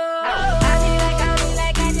like, no. I be like, I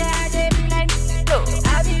just be like, no.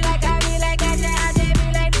 I be like, I just be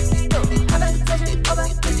like, no. I'm a decision over,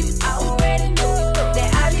 cause you already know. That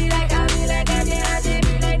I be like, I just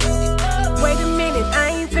be like, no. Wait a minute, I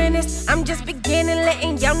ain't finished. I'm just beginning,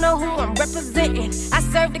 letting y'all know who I'm representing. I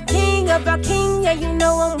serve the king of our king, yeah, you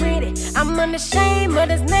know I'm with it. I'm unashamed of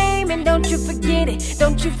his name, and don't you forget it.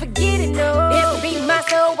 Don't you forget it, no. It be my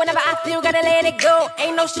soul whenever I feel, gotta let it go.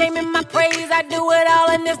 Ain't no shame in my praise, I do it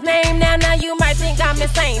all in his name. Now you might think I'm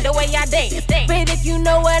insane, the way I dance. But if you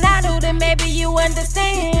know what I do, then maybe you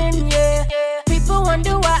understand, yeah. People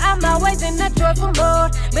wonder why I'm always in a joyful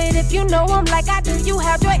mode, but if you know him like I do, you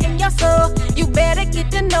have joy in your soul. You better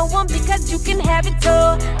get to know him because you can have it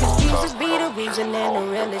too. Cause Jesus be the reason and the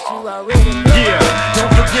realest you already know. Yeah,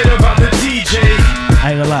 don't forget about the DJ.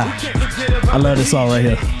 I ain't gonna lie. I love this song right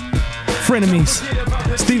here. Frenemies.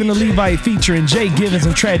 Stephen the Levite featuring Jay Givens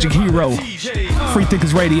and Tragic Hero. Free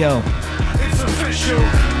Thinkers Radio. It's official.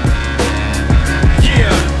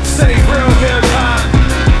 Yeah, say real hip hop.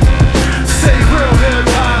 Say real hip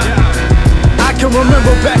hop. I can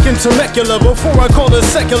remember back in looking Temecula. Before I called her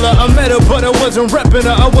secular, I met her, but I wasn't repping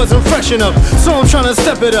her. I wasn't fresh enough, so I'm trying to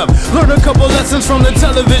step it up. Learn a couple lessons from the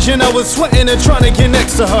television. I was sweating and trying to get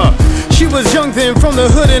next to her. She was young then, from the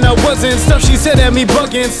hood, and I wasn't. Stuff she said had me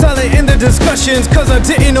bugging, silent in the discussions, cause I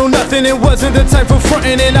didn't know nothing. It wasn't the type of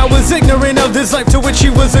frontin', and I was ignorant of this life to which she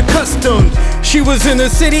was accustomed. She was in the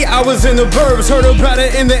city, I was in the burbs. Heard about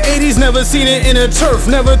it in the 80s, never seen it in a turf.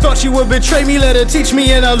 Never thought she would betray me, let her teach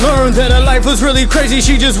me, and I learned that her life was really crazy.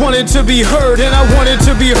 She just wanted to be heard, and I wanted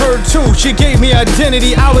to be heard too. She gave me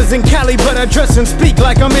identity. I was in Cali, but I dress and speak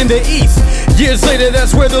like I'm in the East. Years later,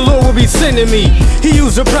 that's where the Lord will be sending me. He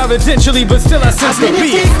used her providentially, but still I sense the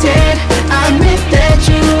beat. Addicted, I admit that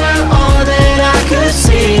you were all that I could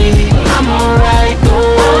see. I'm alright,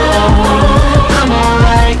 I'm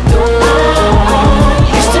alright,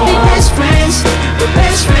 used to be best friends, but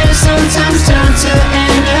best friends sometimes turn to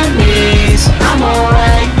enemies. I'm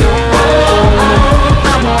alright,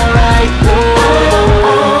 I'm alright.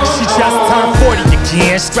 She just turned 40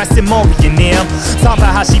 again, stressing more than them. Talking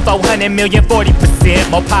about how she 400 million,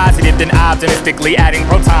 40% more positive than optimistically adding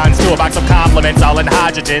protons to a box of compliments, all in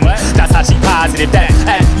hydrogen. That's how she positive that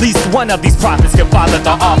at least one of these prophets can follow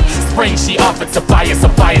the offspring she offered to bias, a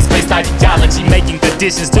bias-based ideology, making the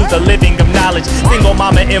dishes to the living of knowledge. Single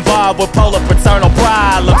mama involved with polar paternal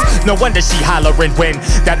problems. No wonder she hollering when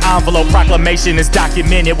that envelope proclamation is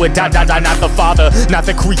documented with ... not the father, not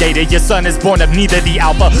the creator. Your son is born of neither the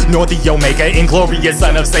Alpha nor the Omega, inglorious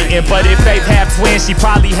son of Satan. But if Faith had twins, she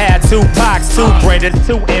probably had 2 Pacs, 2 Brendas,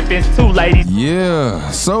 2 infants, 2 ladies.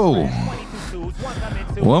 Yeah, so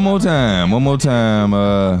one more time,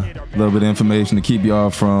 a little bit of information to keep y'all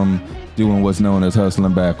from doing what's known as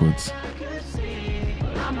hustling backwards.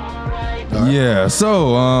 Yeah,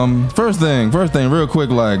 so first thing, real quick,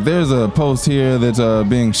 like there's a post here that's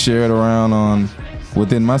being shared around on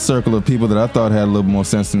within my circle of people that I thought had a little more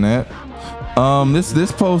sense than that.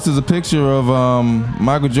 This post is a picture of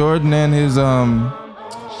Michael Jordan and his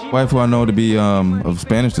wife, who I know to be of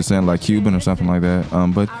Spanish descent, like Cuban or something like that.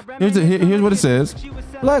 But here's what it says: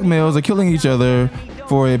 Black males are killing each other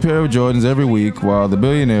for a pair of Jordans every week, while the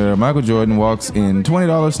billionaire Michael Jordan walks in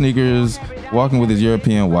 $20 sneakers, walking with his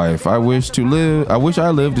European wife. I wish I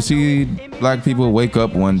lived to see black people wake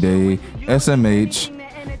up one day. SMH.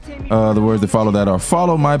 The words that follow that are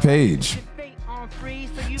 "follow my page."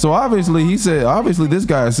 So obviously this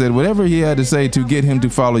guy said whatever he had to say to get him to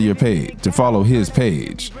follow your page, to follow his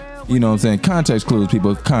page. You know what I'm saying? Context clues,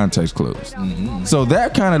 people, context clues. Mm-hmm. So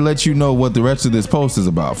that kind of lets you know what the rest of this post is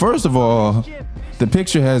about. First of all, the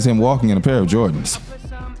picture has him walking in a pair of Jordans,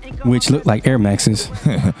 which look like Air Maxes.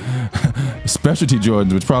 Specialty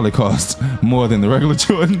Jordans, which probably cost more than the regular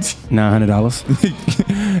Jordans.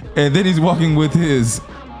 $900. And then he's walking with his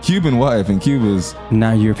Cuban wife, and Cuba's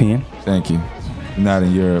not European. Thank you. Not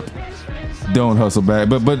in Europe. Don't hustle back.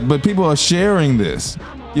 But people are sharing this.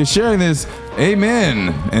 You're sharing this,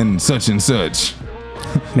 amen, and such.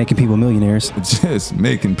 Making people millionaires. Just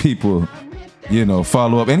making people,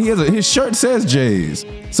 follow up. And his shirt says J's.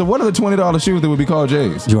 So what are the $20 shoes that would be called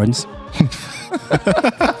J's? Jordans.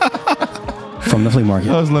 From the flea market.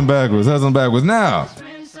 Hustling backwards. Now,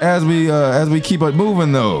 as we keep it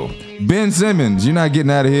moving though, Ben Simmons, you're not getting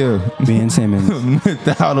out of here. Ben Simmons.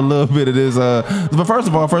 Without a little bit of this. But first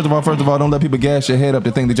of all, don't let people gas your head up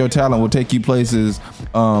to think that your talent will take you places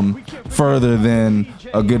further than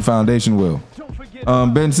a good foundation will.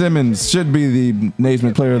 Ben Simmons should be the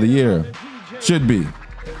Naismith Player of the Year. Should be.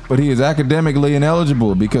 But he is academically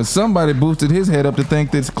ineligible because somebody boosted his head up to think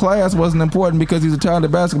this class wasn't important because he's a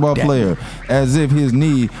talented basketball player, as if his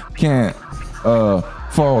knee can't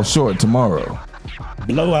fall short tomorrow.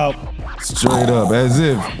 Blowout. Straight up, as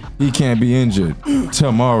if he can't be injured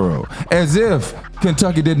tomorrow. As if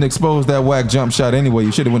Kentucky didn't expose that whack jump shot anyway.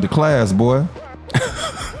 You should have went to class, boy.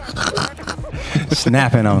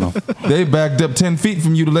 Snapping on him. They backed up 10 feet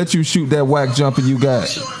from you to let you shoot that whack jumper you got.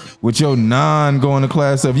 With your going to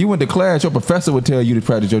class. So if you went to class, your professor would tell you to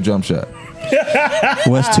practice your jump shot.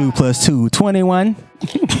 What's 2 + 2? 21.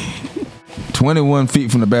 21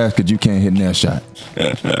 feet from the basket, you can't hit that shot.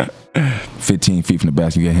 15 feet from the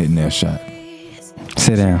basket, you can't hit that shot.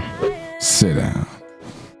 Sit down.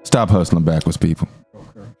 Stop hustling backwards, people.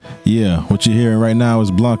 Yeah, what you're hearing right now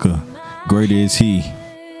is Blanca. Greater is he.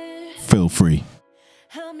 Feel free.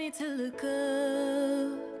 Help me to look up.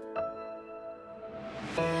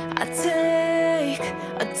 I take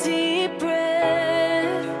a deep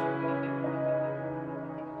breath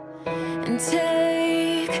and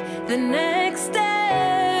take the next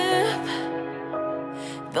step.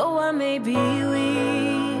 Though I may be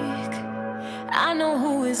weak, I know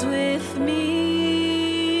who is with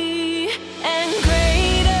me. And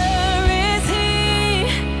greater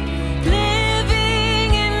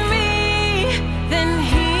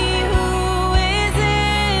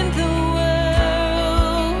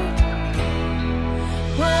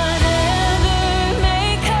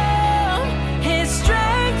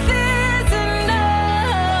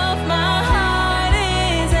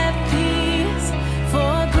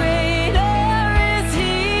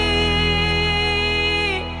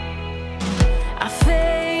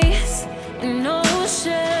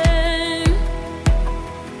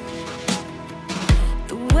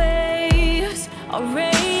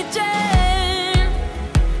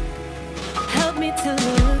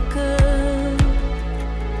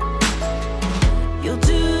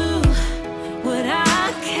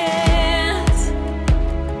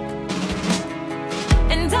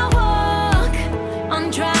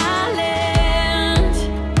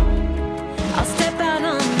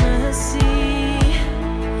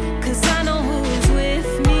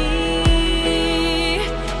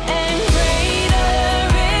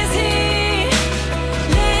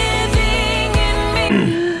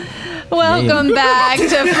Welcome back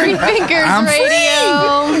to Free Thinkers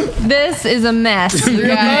Radio. This is a mess, you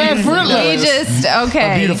guys.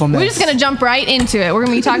 A beautiful mess. We're just gonna jump right into it. We're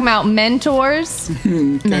gonna be talking about mentors,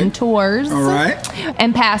 All right.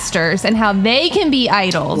 and pastors, and how they can be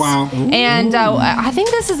idols. Wow. And I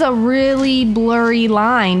think this is a really blurry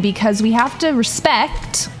line because we have to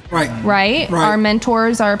respect. Right. Our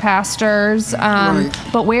mentors, our pastors.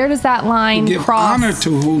 But where does that line give cross? Honor to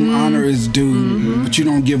whom honor is due, but you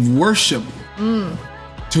don't give worship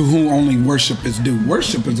to whom only worship is due.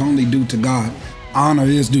 Worship is only due to God. Honor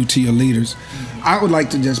is due to your leaders. I would like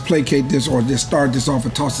to just placate this or just start this off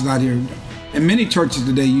and toss this out here. In many churches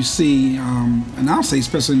today, you see, and I'll say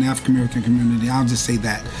especially in the African American community, I'll just say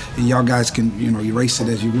that, and y'all guys can erase it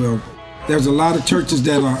as you will. There's a lot of churches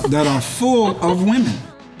that are full of women.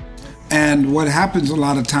 And what happens a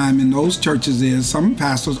lot of time in those churches is some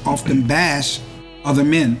pastors often bash other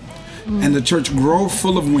men. And the church grows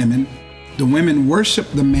full of women. The women worship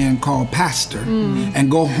the man called pastor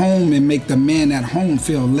and go home and make the man at home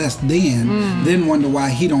feel less than, then wonder why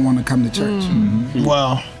he don't want to come to church.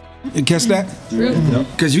 Wow. You catch that?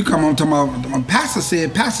 Because you come home talking about, pastor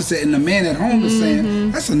said, and the man at home is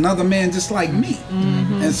saying, that's another man just like me.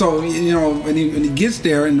 And so, when he gets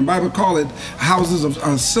there, and the Bible call it houses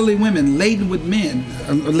of silly women laden with men,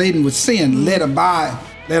 laden with sin, led about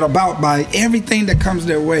by everything that comes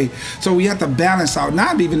their way. So we have to balance out. Now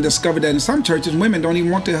I've even discovered that in some churches, women don't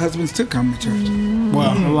even want their husbands to come to church.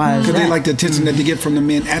 Wow. Why is Because they that? like the attention that they get from the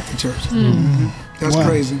men at the church. That's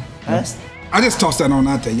crazy. I just tossed that on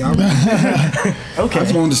out there, y'all. Okay. I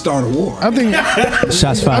just wanted to start a war. I think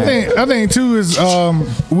Shots fired. I think too is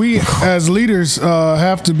we as leaders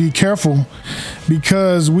have to be careful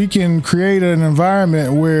because we can create an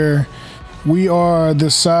environment where we are the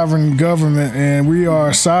sovereign government and we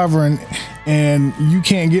are sovereign, and you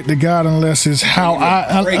can't get to God unless it's how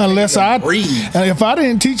if I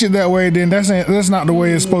didn't teach it that way, then that's not the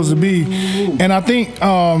way it's supposed to be. And I think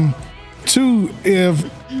too, if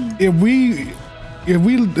we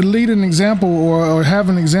lead an example or have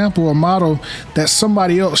an example or model that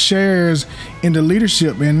somebody else shares in the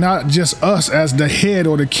leadership and not just us as the head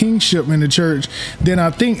or the kingship in the church, then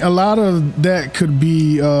I think a lot of that could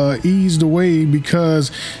be eased away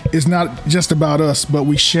because it's not just about us, but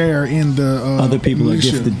we share in the other people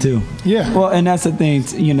leadership. are gifted too. Yeah. Well, and that's the thing,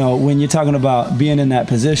 when you're talking about being in that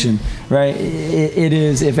position, right? It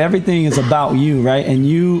is, if everything is about you, right? And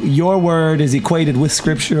your word is equated with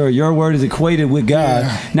scripture or your word is equated with God.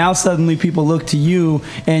 Yeah. Now suddenly people look to you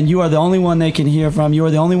and you are the only one they can hear from. You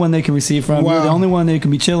are the only one they can receive from. Wow. You're the only one they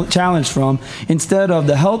can be challenged from. Instead of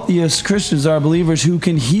the healthiest Christians are believers who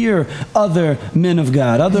can hear other men of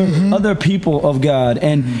God, other people of God.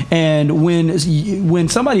 And when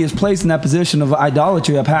somebody is placed in that position of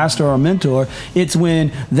idolatry, a pastor or a mentor, it's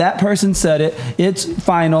when that person said it, it's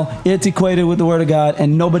final, it's equated with the word of God,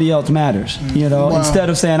 and nobody else matters. Wow. Instead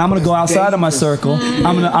of saying, I'm going to go outside of my circle,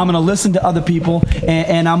 I'm going to listen to other people,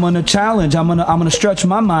 and I'm going to challenge. I'm going to stretch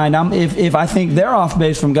my mind. If I think they're off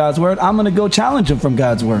base from God's word, I'm going to go challenge them from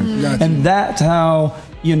God's word. Gotcha. And that's how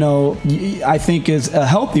I think is a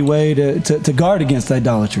healthy way to guard against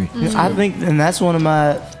idolatry. I think, and that's one of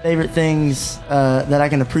my favorite things that I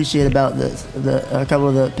can appreciate about a couple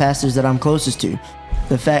of the pastors that I'm closest to,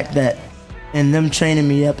 the fact that in them training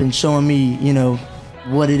me up and showing me,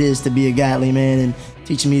 what it is to be a godly man and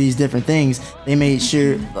teaching me these different things, they made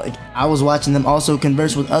sure I was watching them also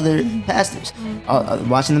converse with other pastors,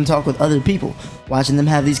 watching them talk with other people, watching them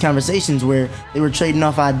have these conversations where they were trading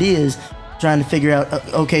off ideas, trying to figure out,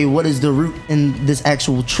 okay, what is the root in this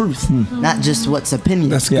actual truth, not just what's opinion.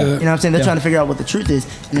 That's good. You know what I'm saying? They're trying to figure out what the truth is,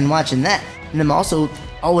 and then watching that, and them also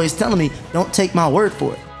always telling me, don't take my word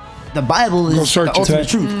for it. The Bible is the ultimate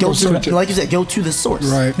truth. Go to, like you said, go to the source.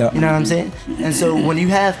 Right. Yep. You know what I'm saying? And so when you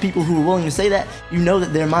have people who are willing to say that, you know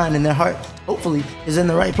that their mind and their heart, hopefully, is in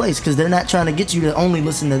the right place because they're not trying to get you to only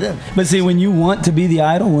listen to them. But see, when you want to be the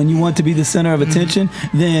idol, when you want to be the center of attention,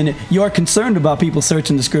 then you're concerned about people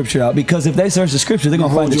searching the scripture out, because if they search the scripture, they're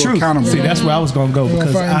going to find the truth. See, that's where I was going to go,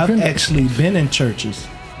 because I've actually been in churches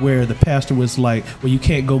where the pastor was like, well, you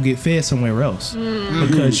can't go get fed somewhere else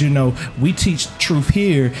because we teach truth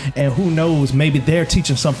here, and who knows, maybe they're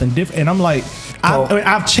teaching something different. And I'm like,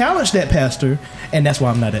 I've challenged that pastor, and that's why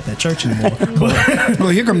I'm not at that church anymore. Well,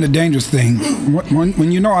 here comes the dangerous thing.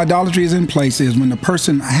 When idolatry is in place is when the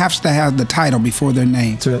person has to have the title before their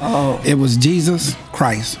name. It was Jesus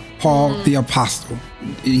Christ, Paul the apostle,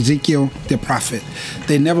 Ezekiel the prophet.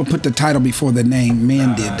 They never put the title before the name.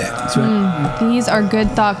 Man did that. These are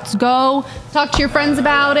good thoughts. Go talk to your friends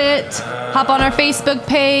about it. Hop on our Facebook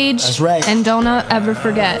page. That's right. And don't ever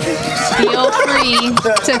forget, feel free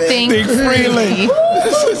to think freely.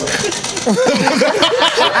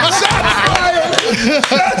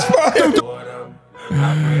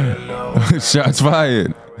 Shots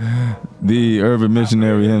fired. The urban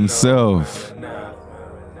missionary himself,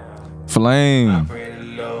 Flame.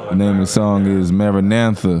 The name of the song is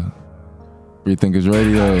Maranatha. Free Thinkers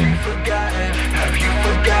Radio. Lord,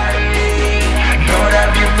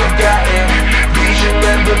 have you forgotten? Please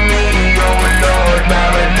remember me, oh Lord,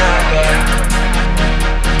 Maranatha.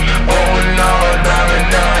 Oh Lord,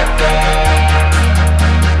 Maranatha.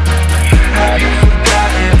 Have you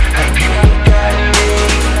forgotten? Have you forgotten me?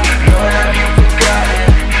 Lord, have you forgotten?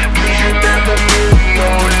 Please remember me,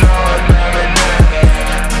 oh Lord, Maranatha.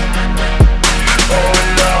 Oh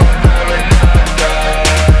Lord, Maranatha.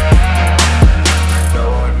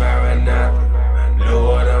 Lord, Maranatha.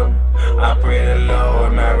 Lord, I pray the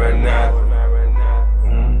Lord, Maranatha.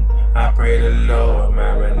 I pray the Lord,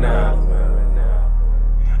 Maranatha.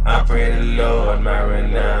 I pray the Lord,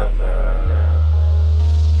 Maranatha.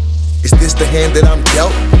 Is this the hand that I'm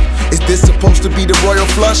dealt? Is this supposed to be the royal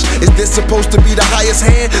flush? Is this supposed to be the highest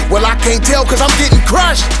hand? Well, I can't tell cause I'm getting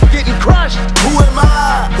crushed. Getting crushed. Who am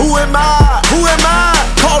I? Who am I? Who am I?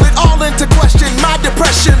 Call it all into question. My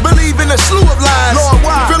depression. Believe in a slew of lies. Lord,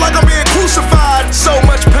 why? Feel like I'm being crucified. So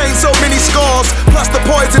much pain, so many scars. Plus the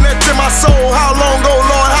poison that's in my soul. How long, oh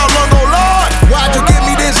Lord? How long, oh Lord? Why'd you give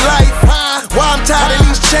me this life? Why I'm tired of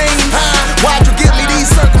these chains? Why'd you give me these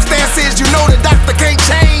circumstances? You know the doctor can't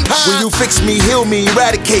change. Will you fix me, heal me,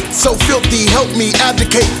 eradicate? So filthy, help me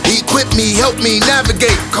abdicate. Equip me, help me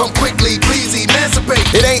navigate. Come quickly, please emancipate.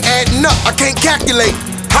 It ain't adding up, I can't calculate.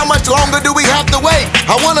 How much longer do we have to wait?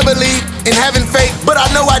 I wanna believe in having faith, but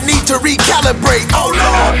I know I need to recalibrate. Oh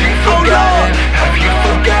Lord, oh Lord, have you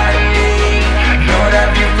forgotten me? Lord,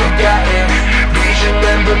 have you forgotten? Please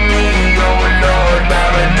remember me, oh Lord,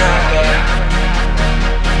 Maranatha.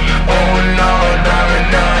 Oh Lord,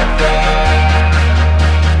 Maranatha.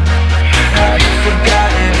 Have you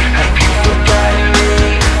forgotten? Have you forgotten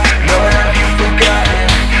me? Lord, have you forgotten?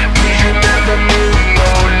 Please remember me,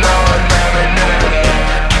 oh Lord, Maranatha.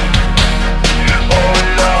 Oh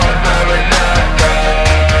Lord, Maranatha.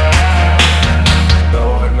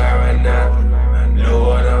 Lord, Maranatha.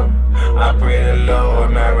 Lord, I pray the Lord,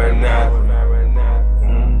 Maranatha.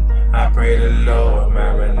 I pray the Lord,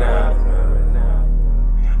 Maranatha.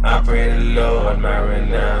 I pray the Lord,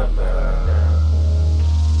 Maranatha.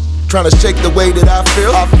 Trying to shake the way that I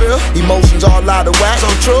feel. Emotions all out of whack. So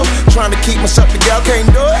true. Trying to keep myself together. Can't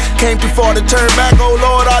do it. Came too far to turn back. Oh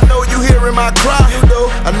Lord, I know you hearing my cry. You do.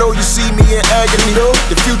 I know you see me in agony.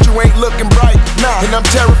 The future ain't looking bright. Nah. And I'm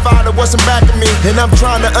terrified of what's in back of me. And I'm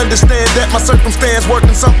trying to understand that my circumstance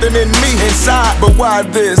working something in me inside. But why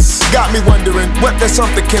this? Got me wondering what that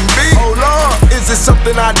something can be. Oh Lord, is it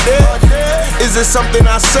something I did? Is it something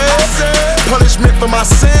I said? Punishment for my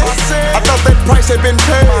sin? I thought that price had been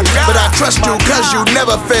paid. But I trust you cause you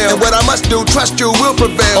never fail. And what I must do, trust you will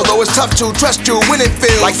prevail. Although it's tough to trust you when it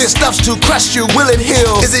feels like this stuff's to crush you, will it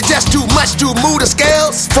heal? Is it just too much to move the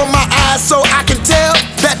scales from my eyes so I can tell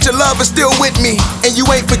that your love is still with me and you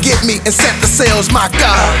ain't forget me and set the sails, my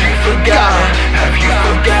God. Have you forgotten? Have you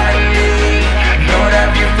forgotten me? Lord,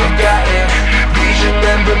 have you forgotten? Please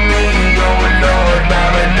remember me, oh Lord,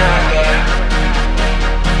 Maranatha.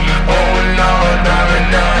 Oh Lord,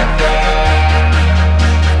 Maranatha.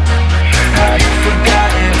 Have you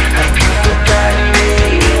forgotten? Have you forgotten me?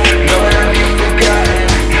 Lord, have you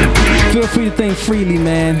forgotten? Feel free to think freely,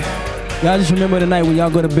 man. Y'all just remember tonight when y'all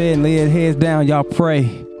go to bed and lay your heads down, y'all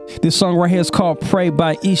pray. This song right here is called Pray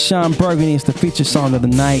by Eshawn Burgundy. It's the feature song of the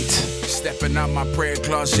night. Stepping out my prayer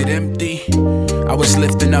closet empty. I was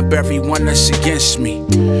lifting up everyone that's against me.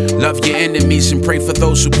 Love your enemies and pray for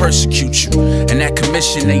those who persecute you. And that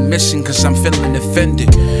commission ain't missing cause I'm feeling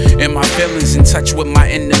offended. And my feelings in touch with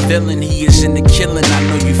my inner villain. He is in the killing, I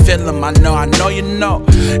know you feel him. I know you know.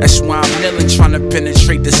 That's why I'm kneeling, trying to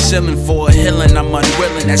penetrate the ceiling for a healing. I'm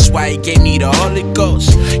unwilling, that's why he gave me the Holy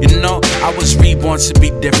Ghost. You know, I was reborn to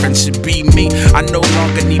be different, to be me. I no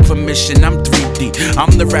longer need permission, I'm 3D.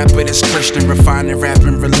 I'm the rapper that's Christian, refining rap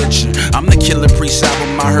and religion. I'm the Killer Priest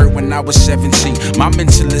album I heard when I was 17. My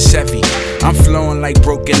mental is heavy, I'm flowing like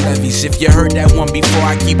broken levees. If you heard that one before,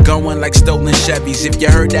 I keep going like stolen Chevys. If you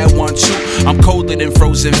heard that one too, I'm colder than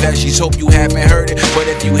frozen veggies. Hope you haven't heard it, but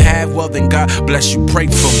if you have, well then God bless you, pray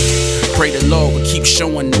for me. Pray the Lord will keep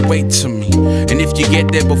showing the way to me. And if you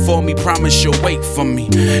get there before me, promise you'll wait for me.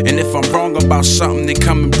 And if I'm wrong about something, then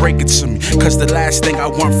come and break it to me. Cause the last thing I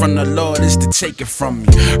want from the Lord is to take it from me.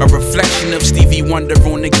 A reflection of Stevie Wonder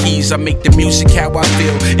on the keys. I make the music how I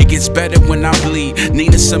feel. It gets better when I bleed.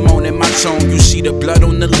 Nina Simone in my tone. You see the blood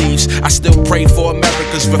on the leaves. I still pray for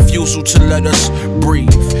America's refusal to let us breathe.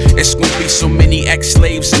 It's gonna be so many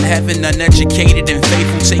ex-slaves in heaven, uneducated and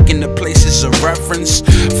faithful, taking the places of reverence.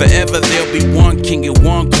 Forever there'll be one king and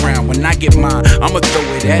one crown. When I get mine, I'ma throw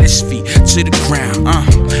it at his feet to the ground.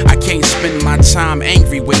 I can't spend my time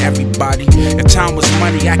angry with everybody. If time was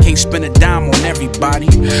money, I can't spend a dime on everybody.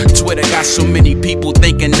 Twitter got so many people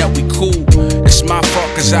thinking that we cool. It's my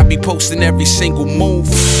fault cause I be posting every single move.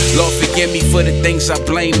 Lord forgive me for the things I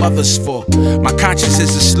blame others for. My conscience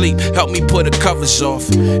is asleep, help me pull the covers off.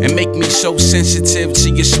 And make me so sensitive to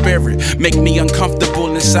your spirit. Make me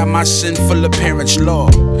uncomfortable inside my sinful appearance,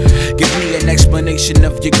 Lord. Give me an explanation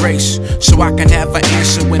of your grace, so I can have an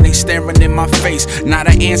answer when they staring in my face. Not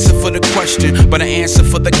an answer for the question, but an answer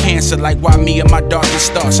for the cancer. Like why me and my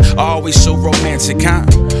darkest thoughts are always so romantic, huh?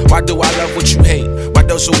 Why do I love what you hate? Why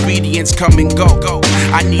those obedience come and go?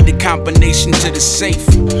 I need a combination to the safe.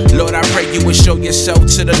 Lord, I pray you would show yourself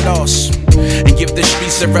to the lost and give the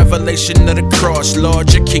streets a revelation of the cross.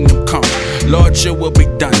 Lord, your kingdom come. Lord, your will be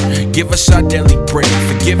done. Give us our daily bread.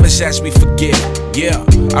 Forgive us as we forgive. Yeah,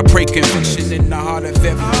 I pray conviction in the heart of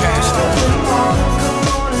every pastor.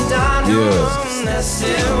 Yeah.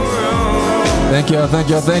 Thank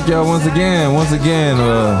y'all once again.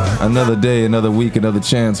 Another day, another week, another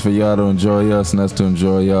chance for y'all to enjoy us and us to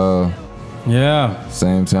enjoy y'all. Yeah.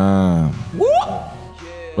 Same time. Woo!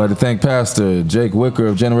 I'd like to thank Pastor Jake Whicker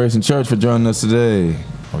of Generation Church for joining us today.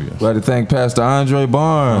 Oh, yes. I'd like to thank Pastor Andre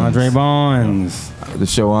Barnes. The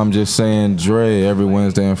show I'm Just Saying Dre every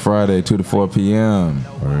Wednesday and Friday, 2 to 4 p.m.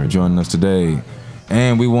 for joining us today.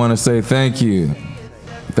 And we want to say thank you.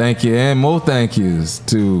 Thank you and more thank yous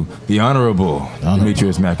to the Honorable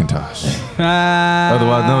Demetrius McIntosh.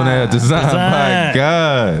 Otherwise known as Design by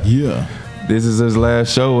God. Yeah. This is his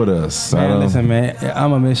last show with us. Man, listen, man.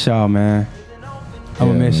 I'm going to miss y'all, man. I'm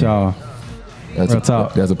going to miss y'all. That's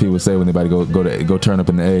what people say when they go turn up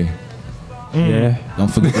in the A. Yeah. Don't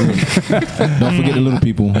forget the little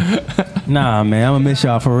people. Nah, man. I'm going to miss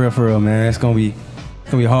y'all for real, man. It's going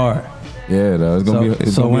to be hard. Yeah, though. It's gonna be.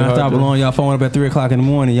 So when I start blowing y'all phone up at 3 o'clock in the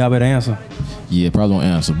morning, y'all better answer. Yeah, probably won't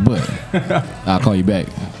answer, but I'll call you back.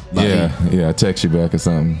 Yeah, I text you back or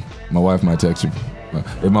something. My wife might text you.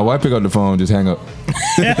 If my wife pick up the phone, just hang up.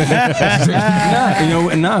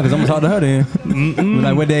 Nah, because I'm gonna talk to her then. Be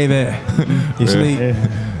like, where Dave at? You sleep?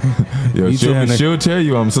 Yo, she'll tell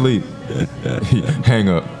you I'm asleep. Hang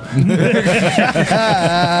up.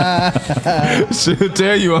 She'll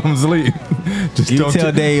tell you I'm asleep. Just don't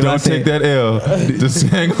tell Dave. Don't take that L. Just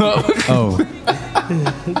hang up. Oh.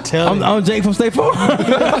 I'm Jake from State Farm.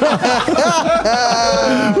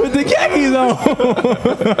 With the khakis on.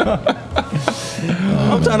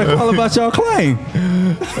 I'm trying to call about y'all claim.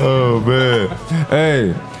 Oh man.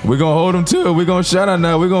 Hey, we're gonna hold them to it. We're gonna shout out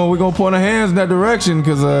now. We're gonna point our hands in that direction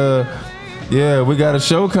because we got a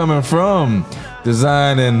show coming from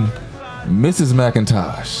Design and Mrs.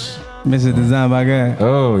 McIntosh. Mrs. Design by God.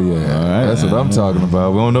 Oh yeah. Right, that's what I'm talking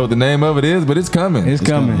about. We don't know what the name of it is, but it's coming. It's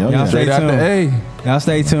coming. Y'all straight out the A. Y'all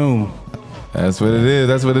stay tuned. That's what it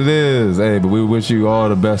is. Hey, but we wish you all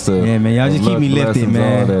the best of. Yeah, man. Y'all just keep me lifted,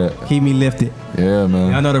 man. Keep me lifted. Yeah,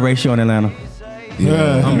 man. Y'all know the ratio in Atlanta.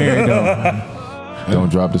 Yeah. I'm married though. Don't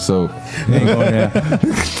drop the soap. Ain't going there.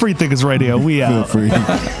 Free Thinkers Radio. We out. Feel free.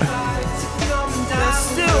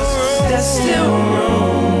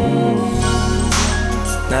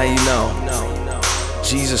 Now you know,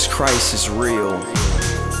 Jesus Christ is real.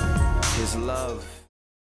 His love.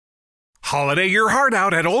 Holiday your heart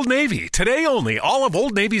out at Old Navy. Today only, all of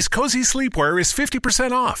Old Navy's cozy sleepwear is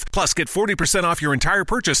 50% off. Plus, get 40% off your entire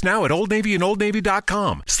purchase now at Old Navy and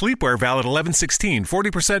OldNavy.com. Sleepwear valid 11/16,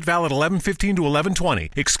 40% valid 11/15 to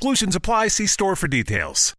 11/20. Exclusions apply. See store for details.